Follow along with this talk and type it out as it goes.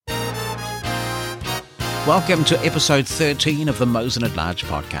Welcome to episode 13 of the Mosen at Large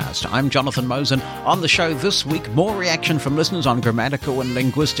podcast. I'm Jonathan Mosen. On the show this week, more reaction from listeners on grammatical and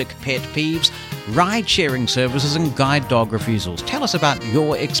linguistic pet peeves, ride-sharing services and guide dog refusals. Tell us about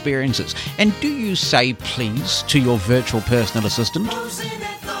your experiences. And do you say please to your virtual personal assistant?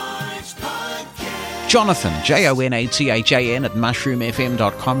 Jonathan, Jonathan at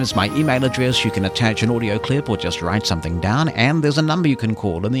mushroomfm.com is my email address. You can attach an audio clip or just write something down. And there's a number you can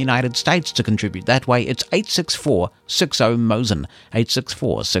call in the United States to contribute that way. It's 864-60-MOSEN,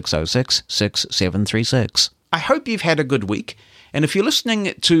 864-606-6736. I hope you've had a good week. And if you're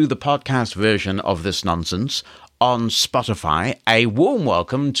listening to the podcast version of this nonsense on Spotify, a warm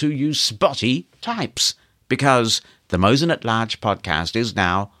welcome to you spotty types. Because the Mosen at Large podcast is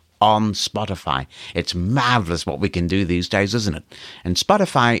now on Spotify. It's marvelous what we can do these days, isn't it? And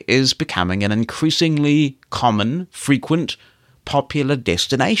Spotify is becoming an increasingly common, frequent, popular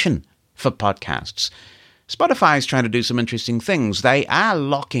destination for podcasts. Spotify is trying to do some interesting things. They are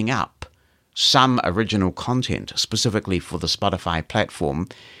locking up some original content specifically for the Spotify platform.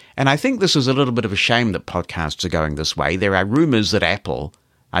 And I think this is a little bit of a shame that podcasts are going this way. There are rumors that Apple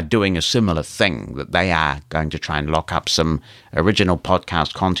are doing a similar thing, that they are going to try and lock up some original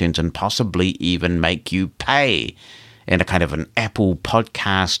podcast content and possibly even make you pay in a kind of an Apple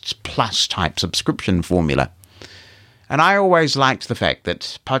Podcasts Plus type subscription formula. And I always liked the fact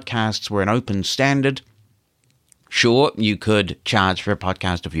that podcasts were an open standard. Sure, you could charge for a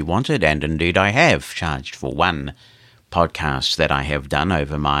podcast if you wanted, and indeed I have charged for one podcast that I have done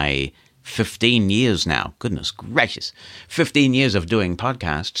over my 15 years now. Goodness gracious. 15 years of doing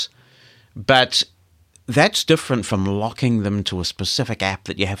podcasts. But that's different from locking them to a specific app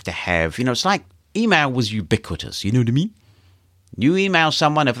that you have to have. You know, it's like email was ubiquitous. You know what I mean? You email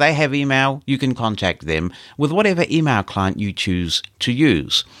someone. If they have email, you can contact them with whatever email client you choose to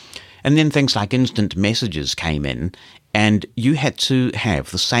use. And then things like instant messages came in, and you had to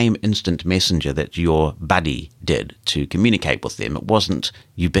have the same instant messenger that your buddy did to communicate with them. It wasn't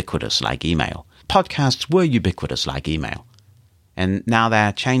ubiquitous like email. Podcasts were ubiquitous like email, and now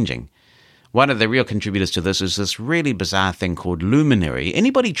they're changing. One of the real contributors to this is this really bizarre thing called Luminary.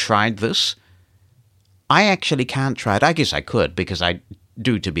 Anybody tried this? I actually can't try it. I guess I could, because I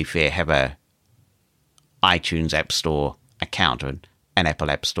do, to be fair, have a iTunes App Store account, or an Apple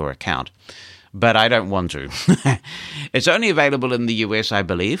App Store account. But I don't want to. It's only available in the US, I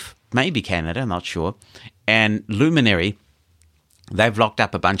believe. Maybe Canada, not sure. And Luminary, they've locked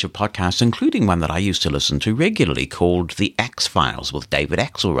up a bunch of podcasts, including one that I used to listen to regularly called The Axe Files with David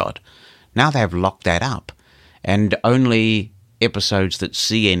Axelrod. Now they've locked that up. And only episodes that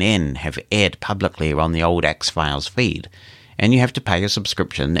CNN have aired publicly are on the old Axe Files feed. And you have to pay a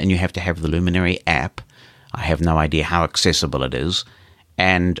subscription, and you have to have the Luminary app. I have no idea how accessible it is.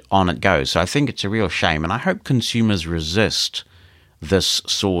 And on it goes. So I think it's a real shame, and I hope consumers resist this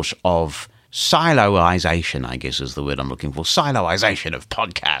sort of siloization, I guess is the word I'm looking for, siloization of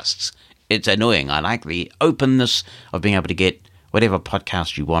podcasts. It's annoying. I like the openness of being able to get whatever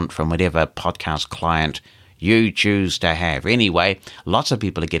podcast you want from whatever podcast client you choose to have. Anyway, lots of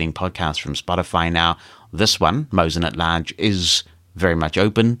people are getting podcasts from Spotify now. This one, Mosen at Large, is very much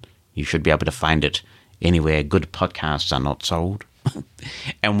open. You should be able to find it anywhere good podcasts are not sold.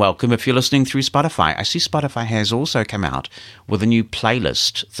 And welcome if you're listening through Spotify. I see Spotify has also come out with a new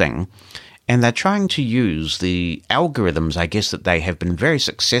playlist thing, and they're trying to use the algorithms, I guess, that they have been very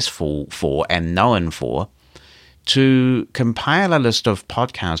successful for and known for, to compile a list of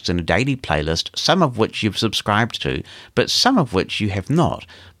podcasts in a daily playlist, some of which you've subscribed to, but some of which you have not.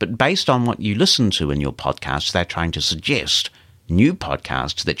 But based on what you listen to in your podcasts, they're trying to suggest new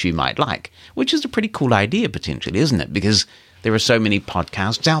podcasts that you might like, which is a pretty cool idea potentially, isn't it? Because there are so many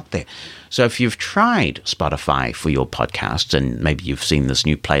podcasts out there. So if you've tried Spotify for your podcasts, and maybe you've seen this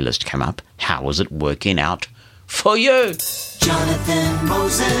new playlist come up, how is it working out for you? Jonathan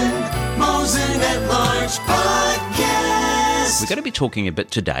Mosen, Mosen at Large Podcast. We're going to be talking a bit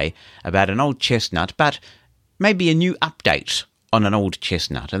today about an old chestnut, but maybe a new update on an old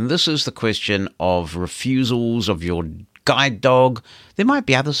chestnut. And this is the question of refusals of your guide dog. There might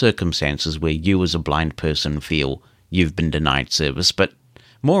be other circumstances where you as a blind person feel you've been denied service, but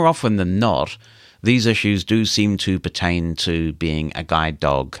more often than not, these issues do seem to pertain to being a guide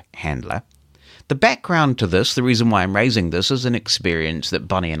dog handler. The background to this, the reason why I'm raising this, is an experience that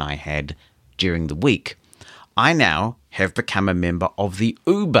Bonnie and I had during the week. I now have become a member of the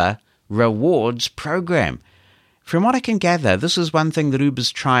Uber Rewards program. From what I can gather, this is one thing that Uber's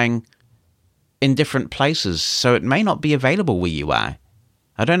trying in different places, so it may not be available where you are.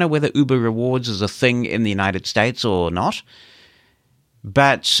 I don't know whether Uber Rewards is a thing in the United States or not.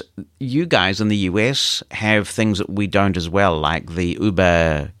 But you guys in the US have things that we don't as well, like the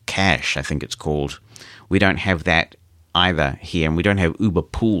Uber Cash, I think it's called. We don't have that either here, and we don't have Uber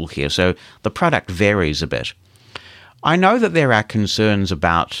Pool here, so the product varies a bit. I know that there are concerns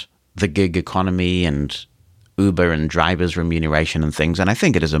about the gig economy and Uber and drivers' remuneration and things, and I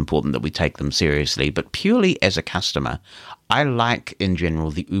think it is important that we take them seriously, but purely as a customer, I like, in general,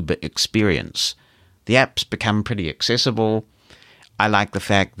 the Uber experience. The app's become pretty accessible. I like the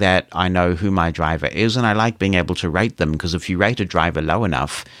fact that I know who my driver is, and I like being able to rate them, because if you rate a driver low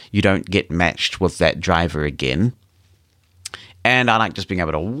enough, you don't get matched with that driver again. And I like just being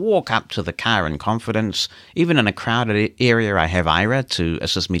able to walk up to the car in confidence. Even in a crowded area, I have Aira to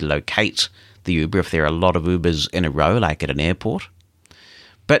assist me to locate the Uber if there are a lot of Ubers in a row, like at an airport.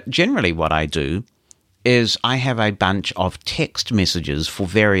 But generally what I do is I have a bunch of text messages for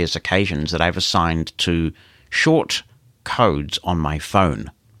various occasions that I've assigned to short codes on my phone.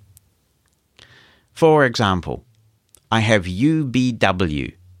 For example, I have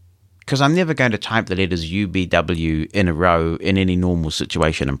UBW, because I'm never going to type the letters UBW in a row in any normal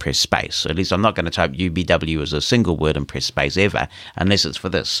situation and press space. At least I'm not going to type UBW as a single word and press space ever, unless it's for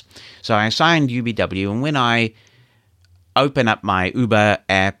this. So I assigned UBW, and when I open up my Uber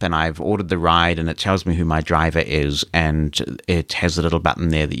app and I've ordered the ride and it tells me who my driver is, and it has a little button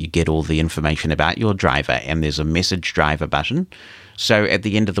there that you get all the information about your driver, and there's a message driver button. So at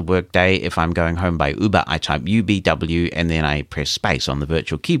the end of the workday, if I'm going home by Uber, I type UBW and then I press space on the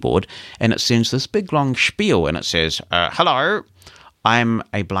virtual keyboard, and it sends this big long spiel, and it says, hello, I'm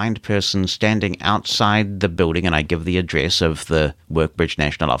a blind person standing outside the building, and I give the address of the Workbridge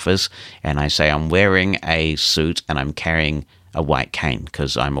National Office, and I say I'm wearing a suit and I'm carrying a white cane,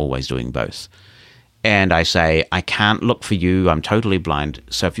 because I'm always doing both. And I say, I can't look for you, I'm totally blind,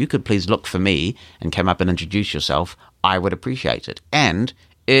 so if you could please look for me and come up and introduce yourself, I would appreciate it. And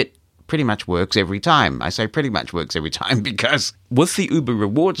it pretty much works every time. I say pretty much works every time because with the Uber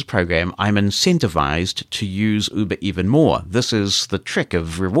Rewards program, I'm incentivized to use Uber even more. This is the trick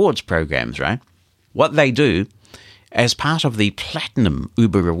of rewards programs, right? What they do as part of the Platinum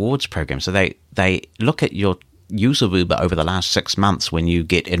Uber Rewards program, so they look at your use of Uber over the last 6 months when you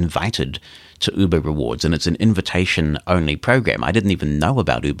get invited to Uber Rewards, and it's an invitation-only program. I didn't even know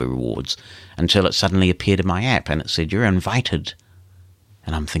about Uber Rewards until it suddenly appeared in my app, and it said, you're invited.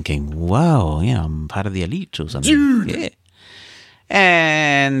 And I'm thinking, whoa, I'm part of the elite or something. Dude. Yeah.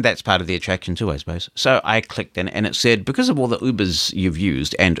 And that's part of the attraction too, I suppose. So I clicked in, and it said, because of all the Ubers you've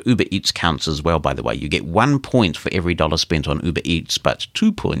used, and Uber Eats counts as well, by the way, you get 1 point for every dollar spent on Uber Eats, but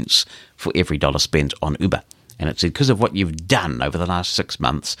 2 points for every dollar spent on Uber. And it said, because of what you've done over the last 6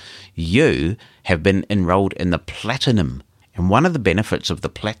 months, you have been enrolled in the Platinum. And one of the benefits of the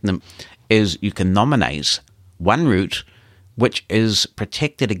Platinum is you can nominate one route which is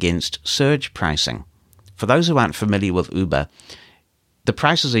protected against surge pricing. For those who aren't familiar with Uber, the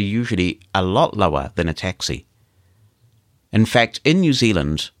prices are usually a lot lower than a taxi. In fact, in New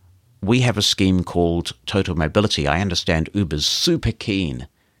Zealand, we have a scheme called Total Mobility. I understand Uber's super keen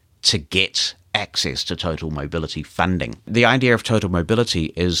to get access to total mobility funding. The idea of total mobility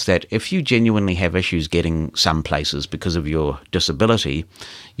is that if you genuinely have issues getting some places because of your disability,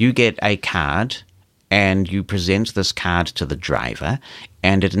 you get a card and you present this card to the driver,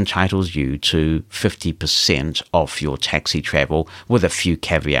 and it entitles you to 50% off your taxi travel, with a few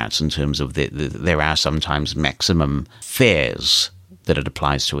caveats in terms of there are sometimes maximum fares that it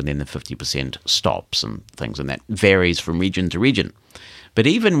applies to, and then the 50% stops and things, and that varies from region to region. But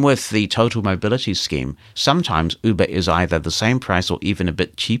even with the total mobility scheme, sometimes Uber is either the same price or even a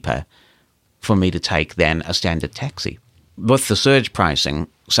bit cheaper for me to take than a standard taxi. With the surge pricing,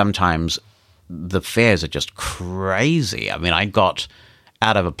 sometimes the fares are just crazy. I mean, I got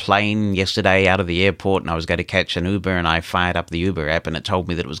out of a plane yesterday, out of the airport, and I was going to catch an Uber, and I fired up the Uber app, and it told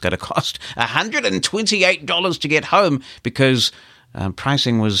me that it was going to cost $128 to get home because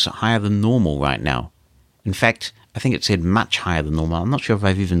pricing was higher than normal right now. In fact, I think it said much higher than normal. I'm not sure if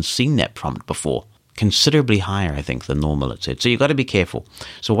I've even seen that prompt before. Considerably higher, I think, than normal, it said. So you've got to be careful.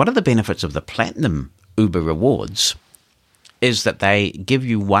 So what are the benefits of the Platinum Uber Rewards is that they give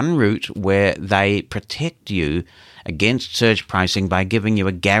you one route where they protect you against surge pricing by giving you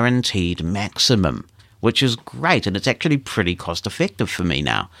a guaranteed maximum, which is great. And it's actually pretty cost effective for me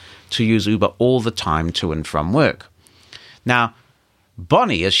now to use Uber all the time to and from work. Now,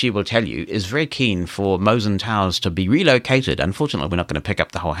 Bonnie, as she will tell you, is very keen for Mosen Towers to be relocated. Unfortunately, we're not going to pick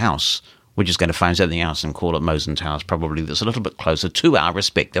up the whole house. We're just going to find something else and call it Mosen Towers, probably that's a little bit closer to our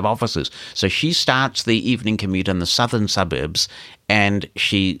respective offices. So she starts the evening commute in the southern suburbs, and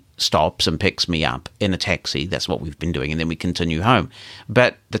she stops and picks me up in a taxi. That's what we've been doing, and then we continue home.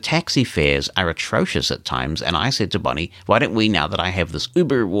 But the taxi fares are atrocious at times, and I said to Bonnie, why don't we, now that I have this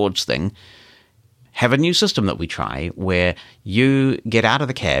Uber Rewards thing, have a new system that we try where you get out of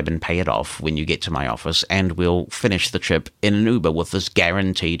the cab and pay it off when you get to my office, and we'll finish the trip in an Uber with this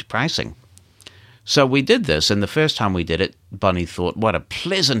guaranteed pricing. So we did this, and the first time we did it, Bonnie thought, what a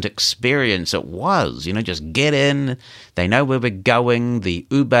pleasant experience it was. Just get in, they know where we're going. The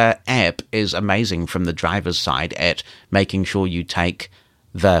Uber app is amazing from the driver's side at making sure you take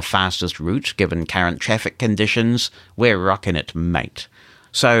the fastest route given current traffic conditions. We're rocking it, mate.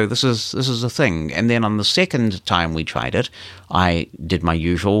 So this is a thing. And then on the second time we tried it, I did my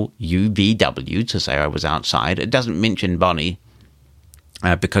usual UBW to say I was outside. It doesn't mention Bonnie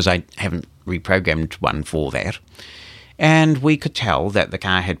because I haven't reprogrammed one for that. And we could tell that the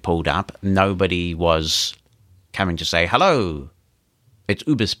car had pulled up. Nobody was coming to say, hello, it's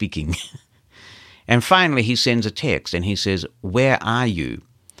Uber speaking. And finally he sends a text and he says, where are you?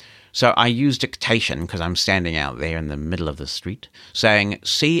 So I use dictation because I'm standing out there in the middle of the street saying,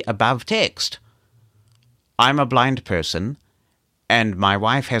 see above text. I'm a blind person and my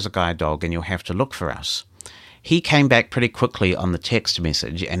wife has a guide dog and you'll have to look for us. He came back pretty quickly on the text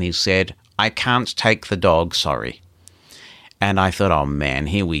message and he said, I can't take the dog, sorry. And I thought, oh man,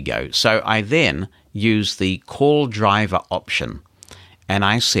 here we go. So I then used the call driver option and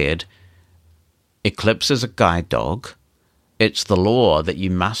I said, Eclipse is a guide dog. It's the law that you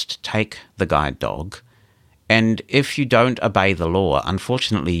must take the guide dog. And if you don't obey the law,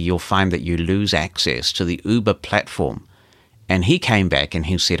 unfortunately, you'll find that you lose access to the Uber platform. And he came back and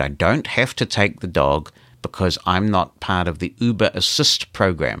he said, I don't have to take the dog because I'm not part of the Uber Assist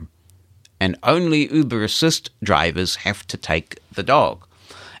program. And only Uber Assist drivers have to take the dog.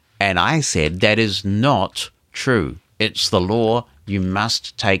 And I said, that is not true. It's the law. You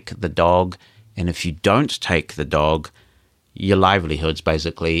must take the dog. And if you don't take the dog, your livelihood's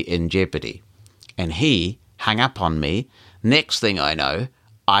basically in jeopardy. And he hung up on me. Next thing I know,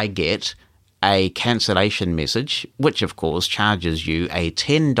 I get a cancellation message, which of course charges you a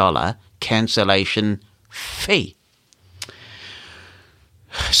 $10 cancellation fee.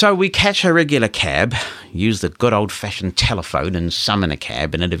 So we catch a regular cab, use the good old-fashioned telephone and summon a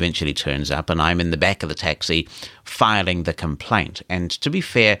cab, and it eventually turns up, and I'm in the back of the taxi filing the complaint. And to be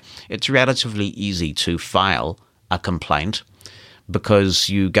fair, it's relatively easy to file a complaint because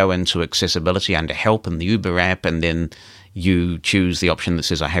you go into accessibility under help in the Uber app, and then you choose the option that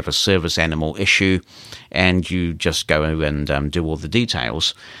says I have a service animal issue, and you just go and do all the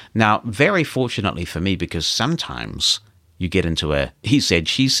details. Now, very fortunately for me, because sometimes you get into a he said,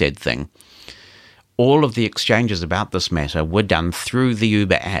 she said thing, all of the exchanges about this matter were done through the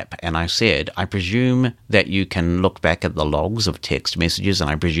Uber app. And I said, I presume that you can look back at the logs of text messages, and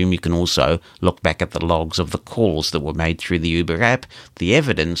I presume you can also look back at the logs of the calls that were made through the Uber app. The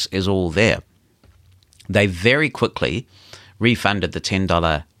evidence is all there. They very quickly refunded the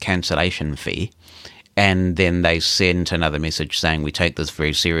 $10 cancellation fee, and then they sent another message saying, we take this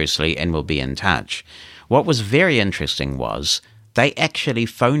very seriously and we'll be in touch. What was very interesting was they actually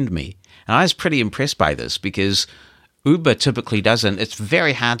phoned me. And I was pretty impressed by this because Uber typically doesn't. It's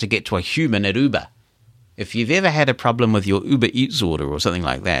very hard to get to a human at Uber. If you've ever had a problem with your Uber Eats order or something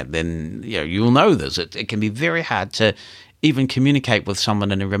like that, then you'll know this. It can be very hard to even communicate with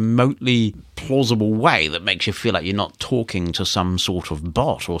someone in a remotely plausible way that makes you feel like you're not talking to some sort of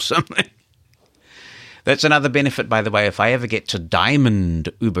bot or something. That's another benefit, by the way. If I ever get to Diamond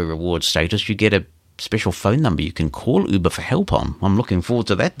Uber reward status, you get a special phone number you can call Uber for help on. I'm looking forward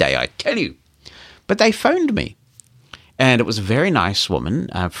to that day, I tell you. But they phoned me. And it was a very nice woman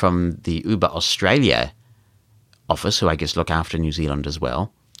from the Uber Australia office, who I guess look after New Zealand as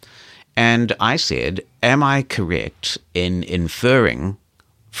well. And I said, am I correct in inferring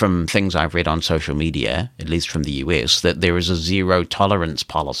from things I've read on social media, at least from the US, that there is a zero tolerance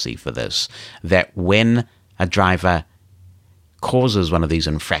policy for this, that when a driver causes one of these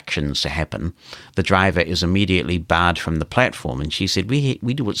infractions to happen, the driver is immediately barred from the platform? And she said, we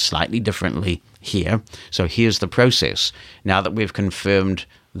do it slightly differently here. So here's the process. Now that we've confirmed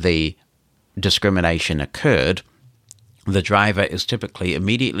the discrimination occurred, the driver is typically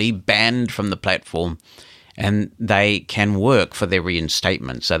immediately banned from the platform and they can work for their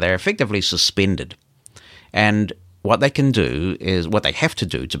reinstatement. So they're effectively suspended. And what they can do is, what they have to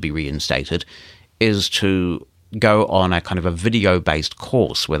do to be reinstated is to go on a kind of a video-based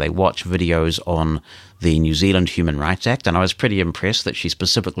course where they watch videos on the New Zealand Human Rights Act. And I was pretty impressed that she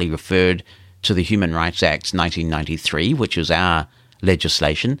specifically referred to the Human Rights Act 1993, which is our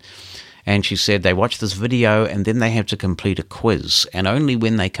legislation. And she said they watch this video and then they have to complete a quiz. And only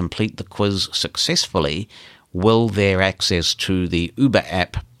when they complete the quiz successfully will their access to the Uber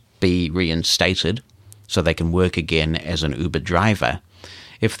app be reinstated so they can work again as an Uber driver.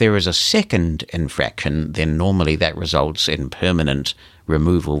 If there is a second infraction, then normally that results in permanent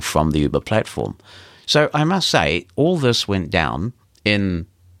removal from the Uber platform. So I must say, all this went down in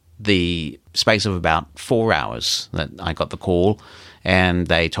the space of about 4 hours that I got the call, and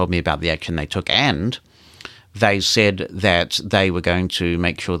they told me about the action they took, and they said that they were going to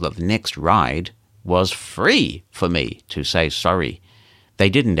make sure that the next ride was free for me to say sorry. They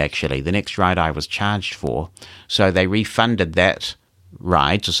didn't actually. The next ride I was charged for, so they refunded that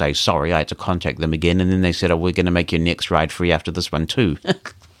ride to say sorry. I had to contact them again, and then they said, oh, we're going to make your next ride free after this one too.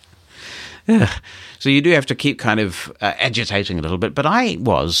 So you do have to keep kind of agitating a little bit, but I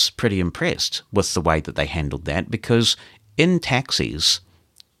was pretty impressed with the way that they handled that, because in taxis,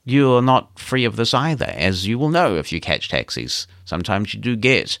 you're not free of this either, as you will know if you catch taxis. Sometimes you do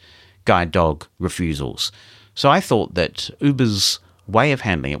get guide dog refusals. So I thought that Uber's way of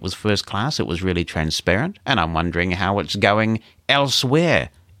handling it was first class. It was really transparent, and I'm wondering how it's going elsewhere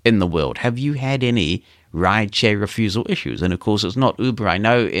in the world. Have you had any rideshare refusal issues? And of course, it's not Uber. I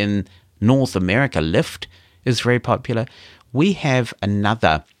know in North America, Lyft is very popular. We have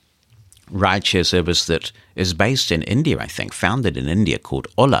another rideshare service that is based in India, I think, founded in India, called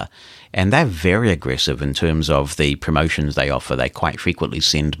Ola, and they're very aggressive in terms of the promotions they offer. They quite frequently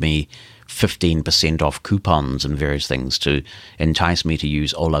send me 15% off coupons and various things to entice me to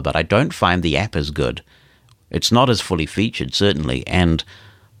use Ola, but I don't find the app as good. It's not as fully featured, certainly, and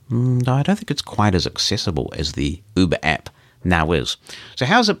I don't think it's quite as accessible as the Uber app now is. So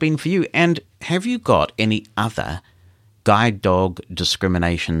how's it been for you? And have you got any other guide dog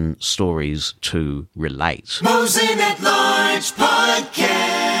discrimination stories to relate? Mosen at Large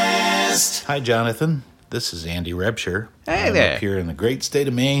Podcast. Hi, Jonathan. This is Andy Rebsher. Hey I'm there. up here in the great state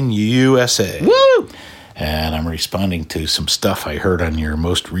of Maine, USA. Woo! And I'm responding to some stuff I heard on your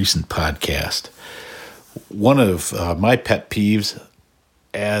most recent podcast. One of my pet peeves,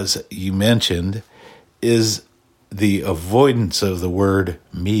 as you mentioned, is the avoidance of the word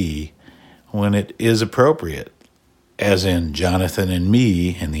me when it is appropriate, as in Jonathan and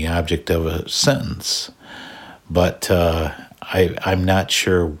me in the object of a sentence. But I'm not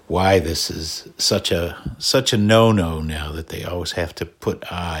sure why this is such a no-no now that they always have to put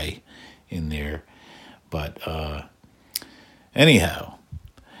I in there. But anyhow,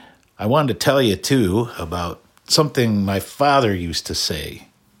 I wanted to tell you, too, about something my father used to say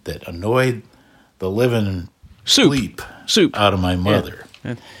that annoyed the living Soup out of my mother.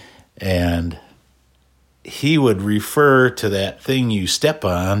 Yeah. And he would refer to that thing you step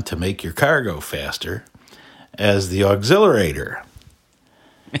on to make your car go faster as the auxiliator.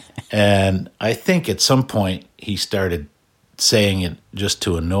 And I think at some point he started saying it just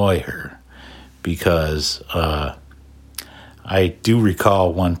to annoy her, because I do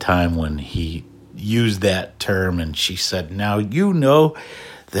recall one time when he used that term and she said, now you know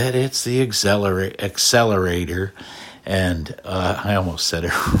that it's the accelerator. And I almost said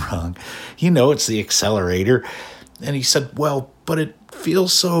it wrong. You know it's the accelerator. And he said, well, but it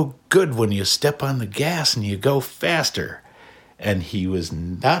feels so good when you step on the gas and you go faster. And he was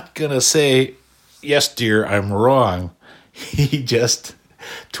not going to say, yes, dear, I'm wrong. He just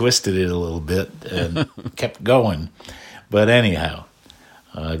twisted it a little bit and kept going. But anyhow,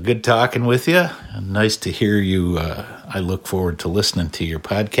 good talking with you. Nice to hear you. I look forward to listening to your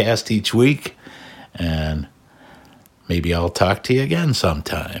podcast each week. And maybe I'll talk to you again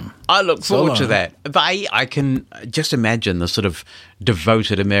sometime. I look forward to long. that. But I can just imagine the sort of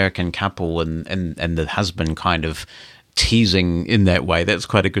devoted American couple and the husband kind of teasing in that way. That's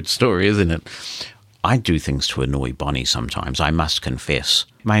quite a good story, isn't it? I do things to annoy Bonnie sometimes, I must confess.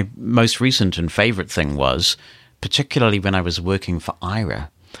 My most recent and favorite thing was, particularly when I was working for Ira,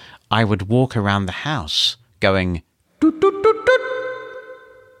 I would walk around the house going, doot, doot, doot, doot.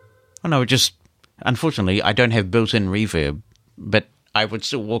 Oh no, just, unfortunately, I don't have built-in reverb, but I would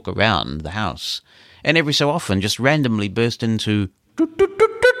still walk around the house, and every so often just randomly burst into doot, doot,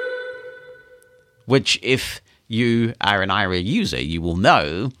 doot, doot, which, if you are an Ira user, you will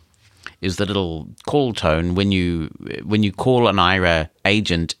know is the little call tone when you call an Ira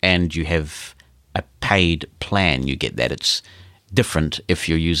agent and you have a paid plan. You get that. It's different if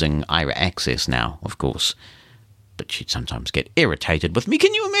you're using Ira Access now, of course. But she'd sometimes get irritated with me.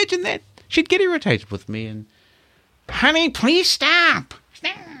 Can you imagine that? She'd get irritated with me and, honey, please stop.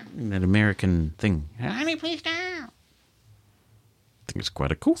 Stop. That American thing. Honey, please stop. I think it's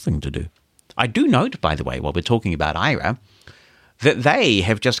quite a cool thing to do. I do note, by the way, while we're talking about Ira, that they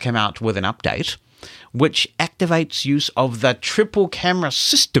have just come out with an update which activates use of the triple camera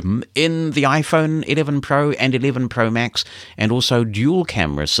system in the iPhone 11 Pro and 11 Pro Max, and also dual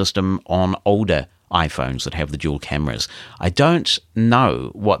camera system on older iPhones that have the dual cameras. I don't know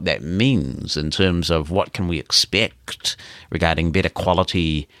what that means in terms of what can we expect regarding better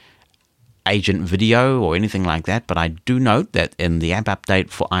quality agent video or anything like that, but I do note that in the app update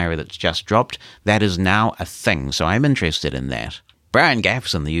for Aira that's just dropped, that is now a thing, so I'm interested in that. Brian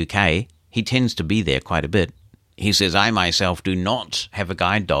Gaff's in the UK. He tends to be there quite a bit. He says, I myself do not have a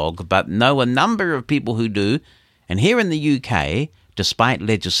guide dog, but know a number of people who do, and here in the UK, despite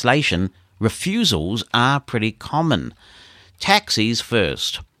legislation, refusals are pretty common. Taxis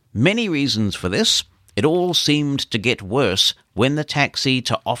first. Many reasons for this. It all seemed to get worse when the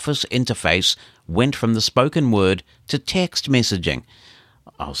taxi-to-office interface went from the spoken word to text messaging.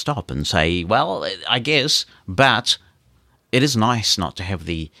 I'll stop and say, well, I guess, but it is nice not to have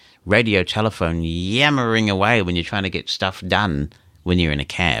the radio telephone yammering away when you're trying to get stuff done when you're in a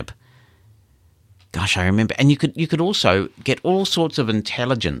cab. Gosh, I remember. And you could also get all sorts of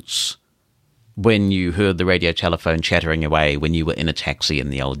intelligence when you heard the radio telephone chattering away when you were in a taxi in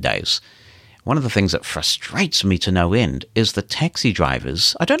the old days. One of the things that frustrates me to no end is the taxi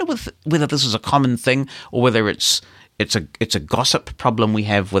drivers. I don't know whether this is a common thing or whether it's a gossip problem we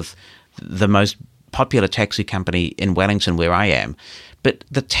have with the most popular taxi company in Wellington where I am. But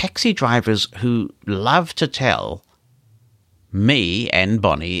the taxi drivers who love to tell me and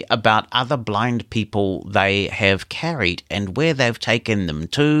Bonnie about other blind people they have carried and where they've taken them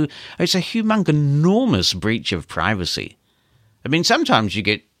to, it's a enormous breach of privacy. I mean, sometimes you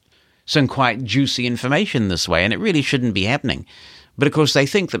get some quite juicy information this way, and it really shouldn't be happening. But of course, they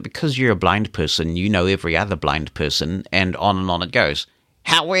think that because you're a blind person, you know every other blind person, and on it goes.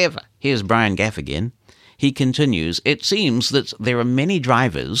 However, here's Brian Gaff again. He continues, it seems that there are many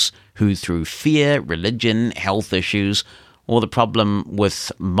drivers who, through fear, religion, health issues, or the problem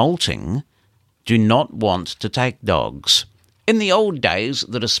with molting, do not want to take dogs. In the old days,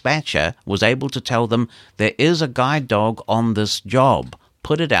 the dispatcher was able to tell them there is a guide dog on this job.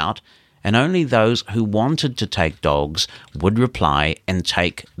 Put it out, and only those who wanted to take dogs would reply and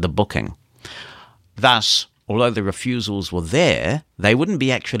take the booking. Thus, although the refusals were there, they wouldn't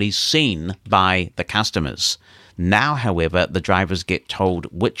be actually seen by the customers. Now, however, the drivers get told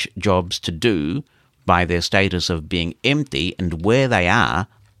which jobs to do by their status of being empty and where they are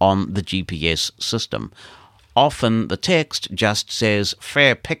on the GPS system. Often the text just says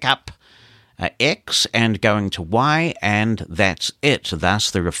fair pickup X and going to Y, and that's it. Thus,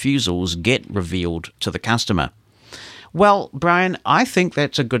 the refusals get revealed to the customer. Well, Brian, I think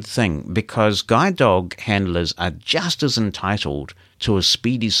that's a good thing because guide dog handlers are just as entitled to a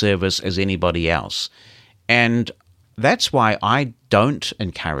speedy service as anybody else. And that's why I don't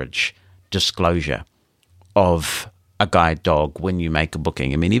encourage disclosure of a guide dog when you make a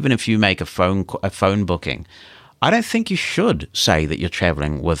booking. I mean, even if you make a phone booking, I don't think you should say that you're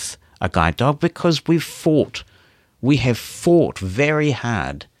traveling with a guide dog because we have fought very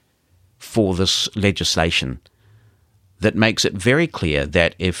hard for this legislation that makes it very clear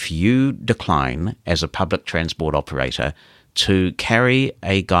that if you decline as a public transport operator to carry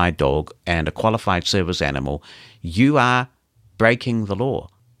a guide dog and a qualified service animal, you are breaking the law.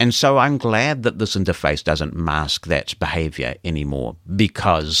 And so I'm glad that this interface doesn't mask that behavior anymore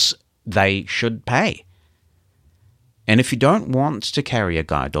because they should pay. And if you don't want to carry a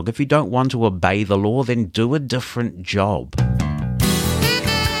guide dog, if you don't want to obey the law, then do a different job.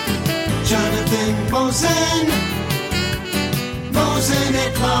 Jonathan Mosen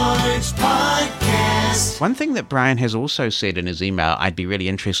at Large Podcast. One thing that Brian has also said in his email I'd be really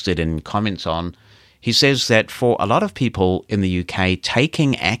interested in comments on, he says that for a lot of people in the UK,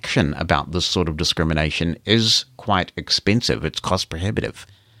 taking action about this sort of discrimination is quite expensive. It's cost prohibitive.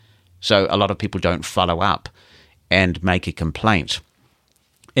 So a lot of people don't follow up and make a complaint.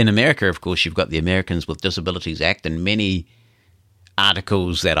 In America, of course, you've got the Americans with Disabilities Act, and many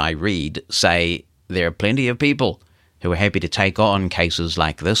articles that I read say there are plenty of people who are happy to take on cases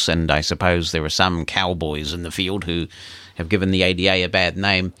like this, and I suppose there are some cowboys in the field who have given the ADA a bad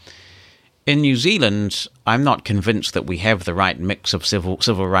name. In New Zealand, I'm not convinced that we have the right mix of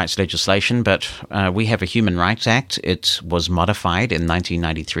civil rights legislation, but we have a Human Rights Act. It was modified in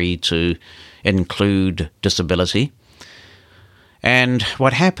 1993 to include disability. And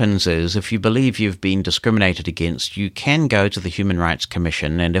what happens is, if you believe you've been discriminated against, you can go to the Human Rights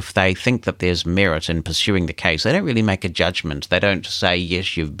Commission, and if they think that there's merit in pursuing the case, they don't really make a judgment. They don't say,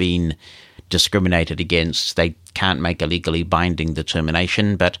 yes, you've been discriminated against. They can't make a legally binding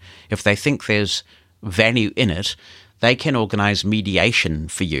determination, but if they think there's value in it, they can organize mediation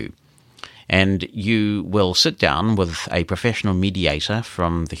for you. And you will sit down with a professional mediator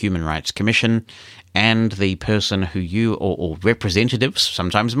from the Human Rights Commission and the person who you, or representatives,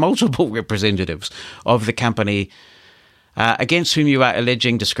 sometimes multiple representatives of the company against whom you are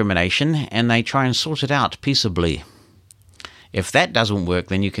alleging discrimination, and they try and sort it out peaceably. If that doesn't work,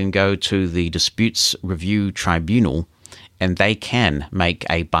 then you can go to the Disputes Review Tribunal, and they can make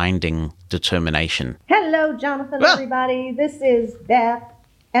a binding determination. Hello, Jonathan, everybody. This is Beth,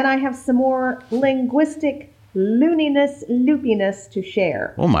 and I have some more linguistic loopiness to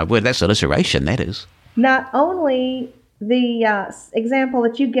share. Oh, my word, that's alliteration, that is. Not only the example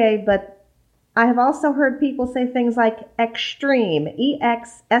that you gave, but I have also heard people say things like extreme,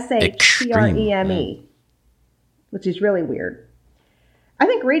 E-X-S-H-T-R-E-M-E, which is really weird. I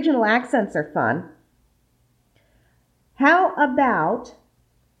think regional accents are fun. How about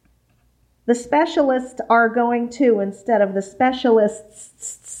the specialists are going to instead of the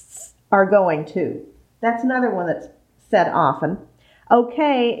specialists are going to? That's another one that's said often.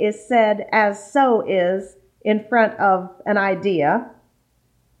 Okay is said as so is in front of an idea.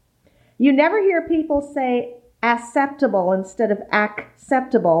 You never hear people say acceptable instead of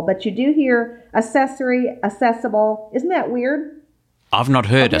acceptable, but you do hear accessory, accessible. Isn't that weird? I've not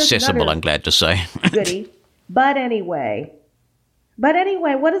heard accessible, I'm glad to say. Goody. But anyway,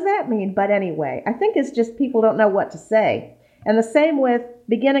 what does that mean, but anyway? I think it's just people don't know what to say. And the same with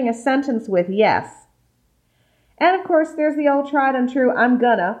beginning a sentence with yes. And of course, there's the old tried and true, I'm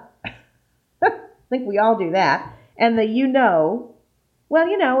gonna. I think we all do that. And the you know, well,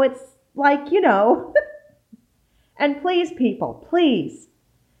 you know, it's like, you know. And please, people, please.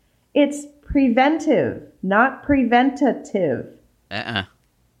 It's preventive, not preventative. The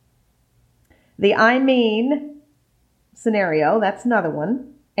I mean scenario, that's another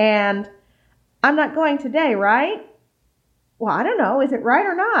one. And I'm not going today, right? Well, I don't know. Is it right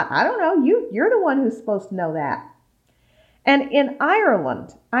or not? I don't know. You're the one who's supposed to know that. And in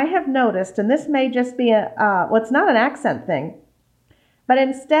Ireland, I have noticed, and this may just be it's not an accent thing, but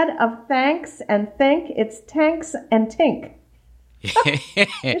instead of thanks and think, it's tanks and tink.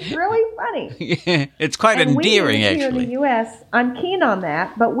 It's really funny. Yeah, it's quite endearing, actually. Here in the U.S., I'm keen on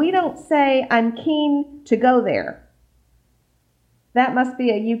that, but we don't say I'm keen to go there. That must be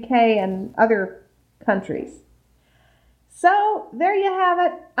a UK and other countries. So there you have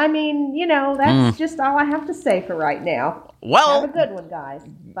it. I mean, you know, that's just all I have to say for right now. Well, have a good one, guys.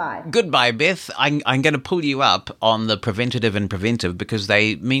 Bye. Goodbye, Beth. I'm going to pull you up on the preventative and preventive because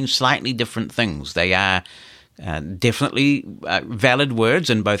they mean slightly different things. They are definitely valid words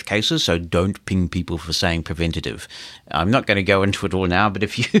in both cases, so don't ping people for saying preventative. I'm not going to go into it all now, but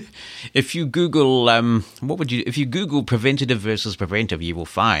if you Google if you Google preventative versus preventive, you will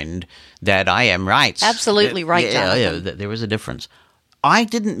find that I am right. Absolutely right, Jonathan. Yeah, there is a difference. I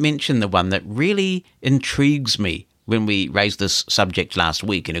didn't mention the one that really intrigues me when we raised this subject last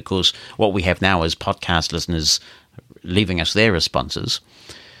week, and of course, what we have now is podcast listeners leaving us their responses.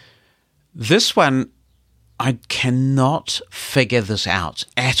 This one, I cannot figure this out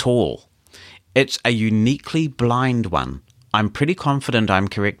at all. It's a uniquely blind one. I'm pretty confident I'm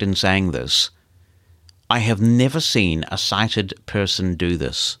correct in saying this. I have never seen a sighted person do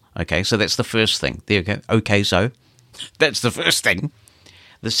this. Okay, so that's the first thing. There you go. Okay, so that's the first thing.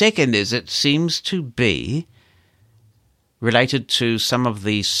 The second is it seems to be related to some of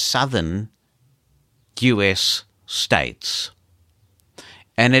the southern US states.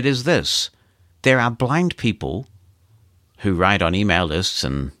 And it is this. There are blind people who write on email lists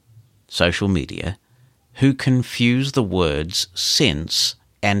and social media who confuse the words sense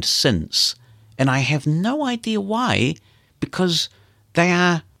and since. And I have no idea why, because they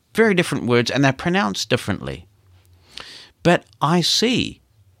are very different words and they're pronounced differently. But I see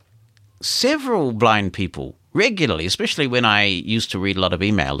several blind people regularly, especially when I used to read a lot of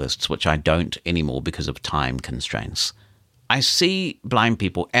email lists, which I don't anymore because of time constraints. I see blind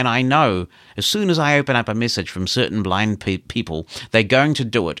people, and I know as soon as I open up a message from certain blind people, they're going to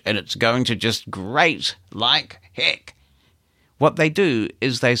do it, and it's going to just grate like heck. What they do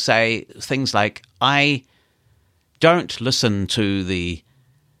is they say things like, I don't listen to the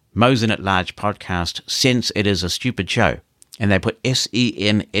Mosen at Large podcast since it is a stupid show. And they put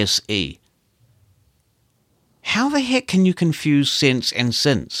S-E-N-S-E. How the heck can you confuse sense and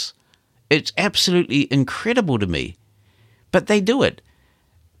since? It's absolutely incredible to me. But they do it.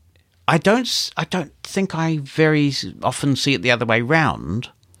 I don't think I very often see it the other way round.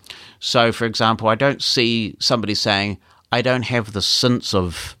 So, for example, I don't see somebody saying, I don't have the sense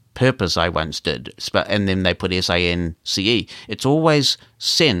of purpose I once did, and then they put S-A-N-C-E. It's always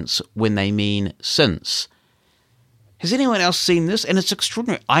sense when they mean since. Has anyone else seen this? And it's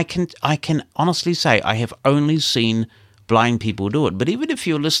extraordinary. I can honestly say I have only seen blind people do it. But even if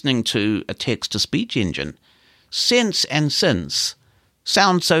you're listening to a text-to-speech engine, sense and since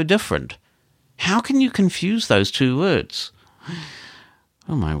sound so different. How can you confuse those two words?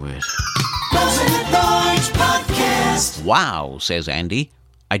 Oh, my word. Bosun at Large Podcast. Wow, says Andy.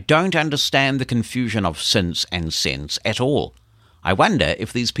 I don't understand the confusion of since and sense at all. I wonder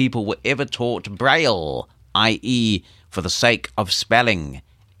if these people were ever taught Braille, i.e., for the sake of spelling,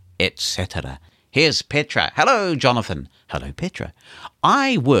 etc. Here's Petra. Hello, Jonathan. Hello, Petra.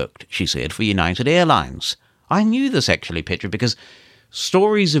 I worked, she said, for United Airlines. I knew this actually, Petra, because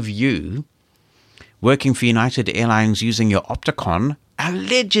stories of you working for United Airlines using your Opticon are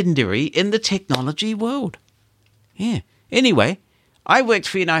legendary in the technology world. Yeah. Anyway, I worked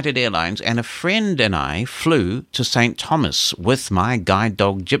for United Airlines, and a friend and I flew to St. Thomas with my guide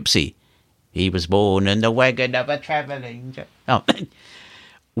dog Gypsy. He was born in the wagon of a travelling... Oh.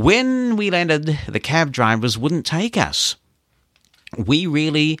 When we landed, the cab drivers wouldn't take us. We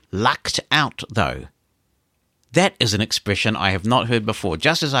really lucked out, though. That is an expression I have not heard before.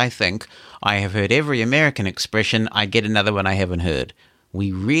 Just as I think I have heard every American expression, I get another one I haven't heard.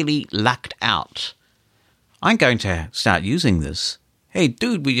 We really lucked out. I'm going to start using this. Hey,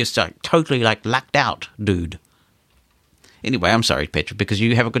 dude, we just totally lucked out, dude. Anyway, I'm sorry, Petra, because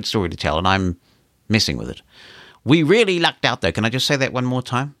you have a good story to tell, and I'm messing with it. We really lucked out, though. Can I just say that one more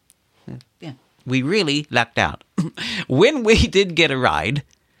time? Yeah. We really lucked out. When we did get a ride,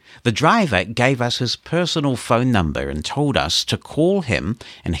 the driver gave us his personal phone number and told us to call him,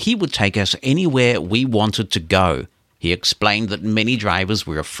 and he would take us anywhere we wanted to go. He explained that many drivers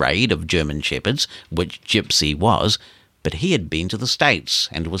were afraid of German Shepherds, which Gypsy was, but he had been to the States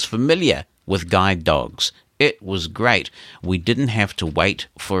and was familiar with guide dogs. It was great. We didn't have to wait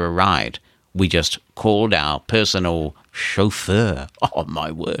for a ride. We just called our personal chauffeur. Oh,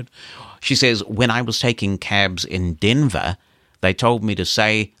 my word. She says, when I was taking cabs in Denver, they told me to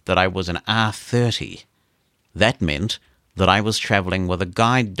say that I was an R30. That meant that I was traveling with a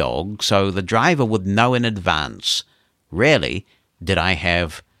guide dog, so the driver would know in advance. Rarely did I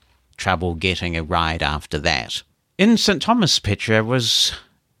have trouble getting a ride after that. In St. Thomas, Petra, was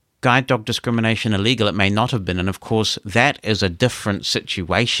guide dog discrimination illegal? It may not have been, and of course that is a different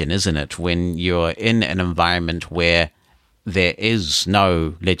situation, isn't it, when you're in an environment where there is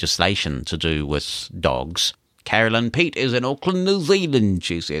no legislation to do with dogs. Carolyn Pete is in Auckland, New Zealand.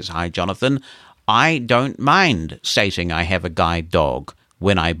 She says, hi, Jonathan. I don't mind stating I have a guide dog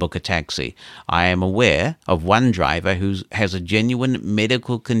when I book a taxi. I am aware of one driver who has a genuine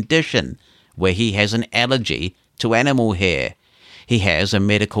medical condition where he has an allergy to animal hair. He has a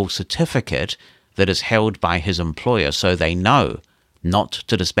medical certificate that is held by his employer, so they know not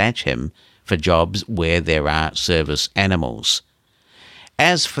to dispatch him for jobs where there are service animals.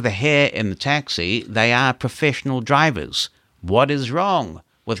 As for the hair in the taxi, they are professional drivers. What is wrong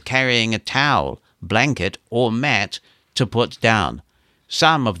with carrying a towel, blanket, or mat to put down?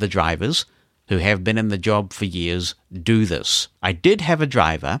 Some of the drivers who have been in the job for years do this. I did have a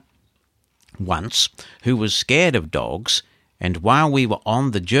driver once who was scared of dogs, and while we were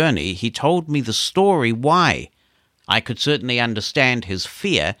on the journey, he told me the story why. I could certainly understand his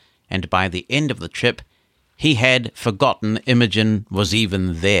fear, and by the end of the trip, he had forgotten Imogen was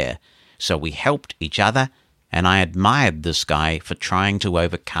even there. So we helped each other, and I admired this guy for trying to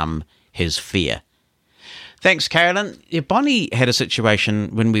overcome his fear. Thanks, Carolyn. Yeah, Bonnie had a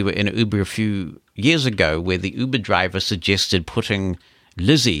situation when we were in Uber a few years ago where the Uber driver suggested putting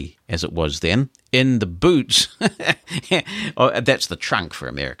Lizzie, as it was then, in the boot, that's the trunk for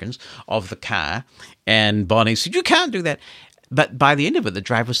Americans, of the car. And Bonnie said, you can't do that. But by the end of it, the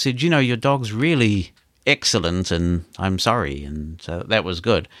driver said, your dog's really excellent, and I'm sorry. And so that was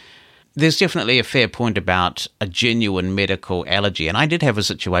good. There's definitely a fair point about a genuine medical allergy. And I did have a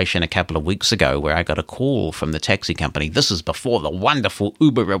situation a couple of weeks ago where I got a call from the taxi company. This is before the wonderful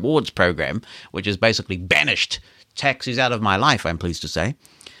Uber Rewards program, which has basically banished taxis out of my life, I'm pleased to say.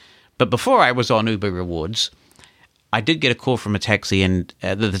 But before I was on Uber Rewards, I did get a call from a taxi, and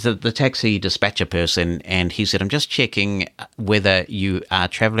the taxi dispatcher person, and he said, I'm just checking whether you are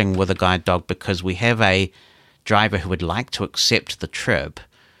traveling with a guide dog because we have a driver who would like to accept the trip,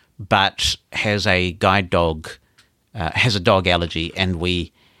 but has a guide dog, has a dog allergy, and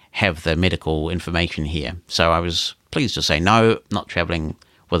we have the medical information here. So I was pleased to say, no, not traveling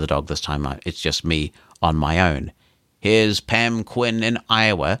with a dog this time. It's just me on my own. Here's Pam Quinn in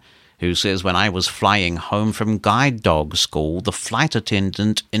Iowa, who says, when I was flying home from guide dog school, the flight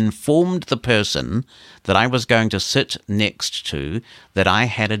attendant informed the person that I was going to sit next to that I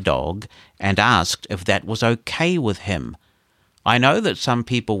had a dog and asked if that was okay with him. I know that some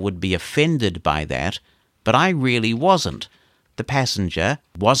people would be offended by that, but I really wasn't. The passenger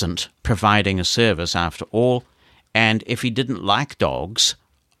wasn't providing a service after all, and if he didn't like dogs,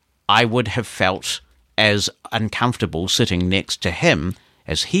 I would have felt as uncomfortable sitting next to him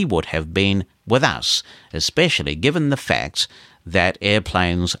as he would have been with us, especially given the fact that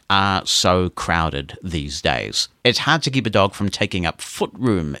airplanes are so crowded these days. It's hard to keep a dog from taking up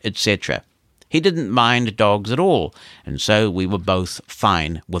footroom, etc. He didn't mind dogs at all, and so we were both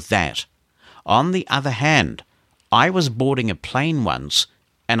fine with that. On the other hand, I was boarding a plane once,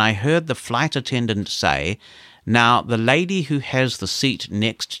 and I heard the flight attendant say, "Now, the lady who has the seat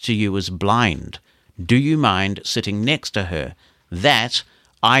next to you is blind. Do you mind sitting next to her?" That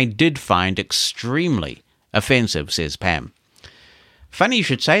I did find extremely offensive, says Pam. Funny you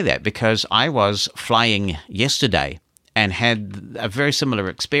should say that, because I was flying yesterday and had a very similar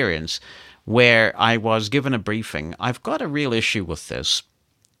experience where I was given a briefing. I've got a real issue with this.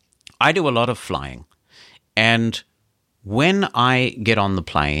 I do a lot of flying, and when I get on the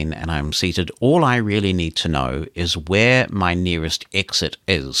plane and I'm seated, all I really need to know is where my nearest exit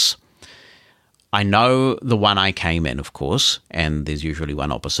is. I know the one I came in, of course, and there's usually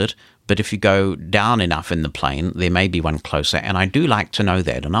one opposite, but if you go down enough in the plane, there may be one closer, and I do like to know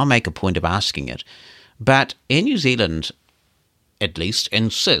that, and I'll make a point of asking it. But Air New Zealand, at least,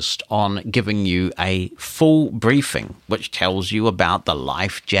 insist on giving you a full briefing, which tells you about the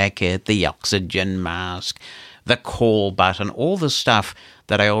life jacket, the oxygen mask, the call button, all the stuff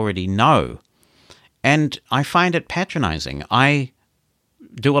that I already know. And I find it patronizing. I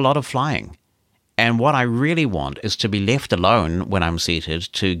do a lot of flying. And what I really want is to be left alone when I'm seated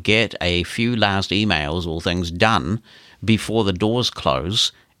to get a few last emails or things done before the doors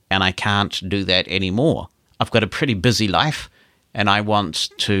close, and I can't do that anymore. I've got a pretty busy life, and I want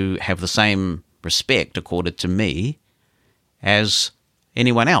to have the same respect accorded to me as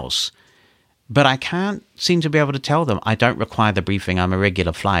anyone else. But I can't seem to be able to tell them, I don't require the briefing, I'm a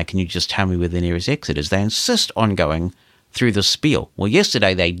regular flyer, can you just tell me where the nearest exit is? They insist on going through the spiel. Well,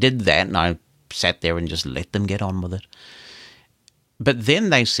 yesterday they did that, and I sat there and just let them get on with it. But then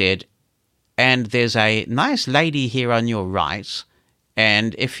they said, and there's a nice lady here on your right,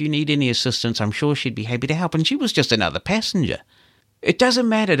 and if you need any assistance, I'm sure she'd be happy to help. And she was just another passenger. It doesn't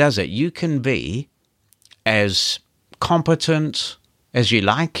matter, does it? You can be as competent as you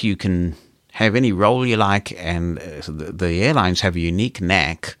like. You can have any role you like, and the airlines have a unique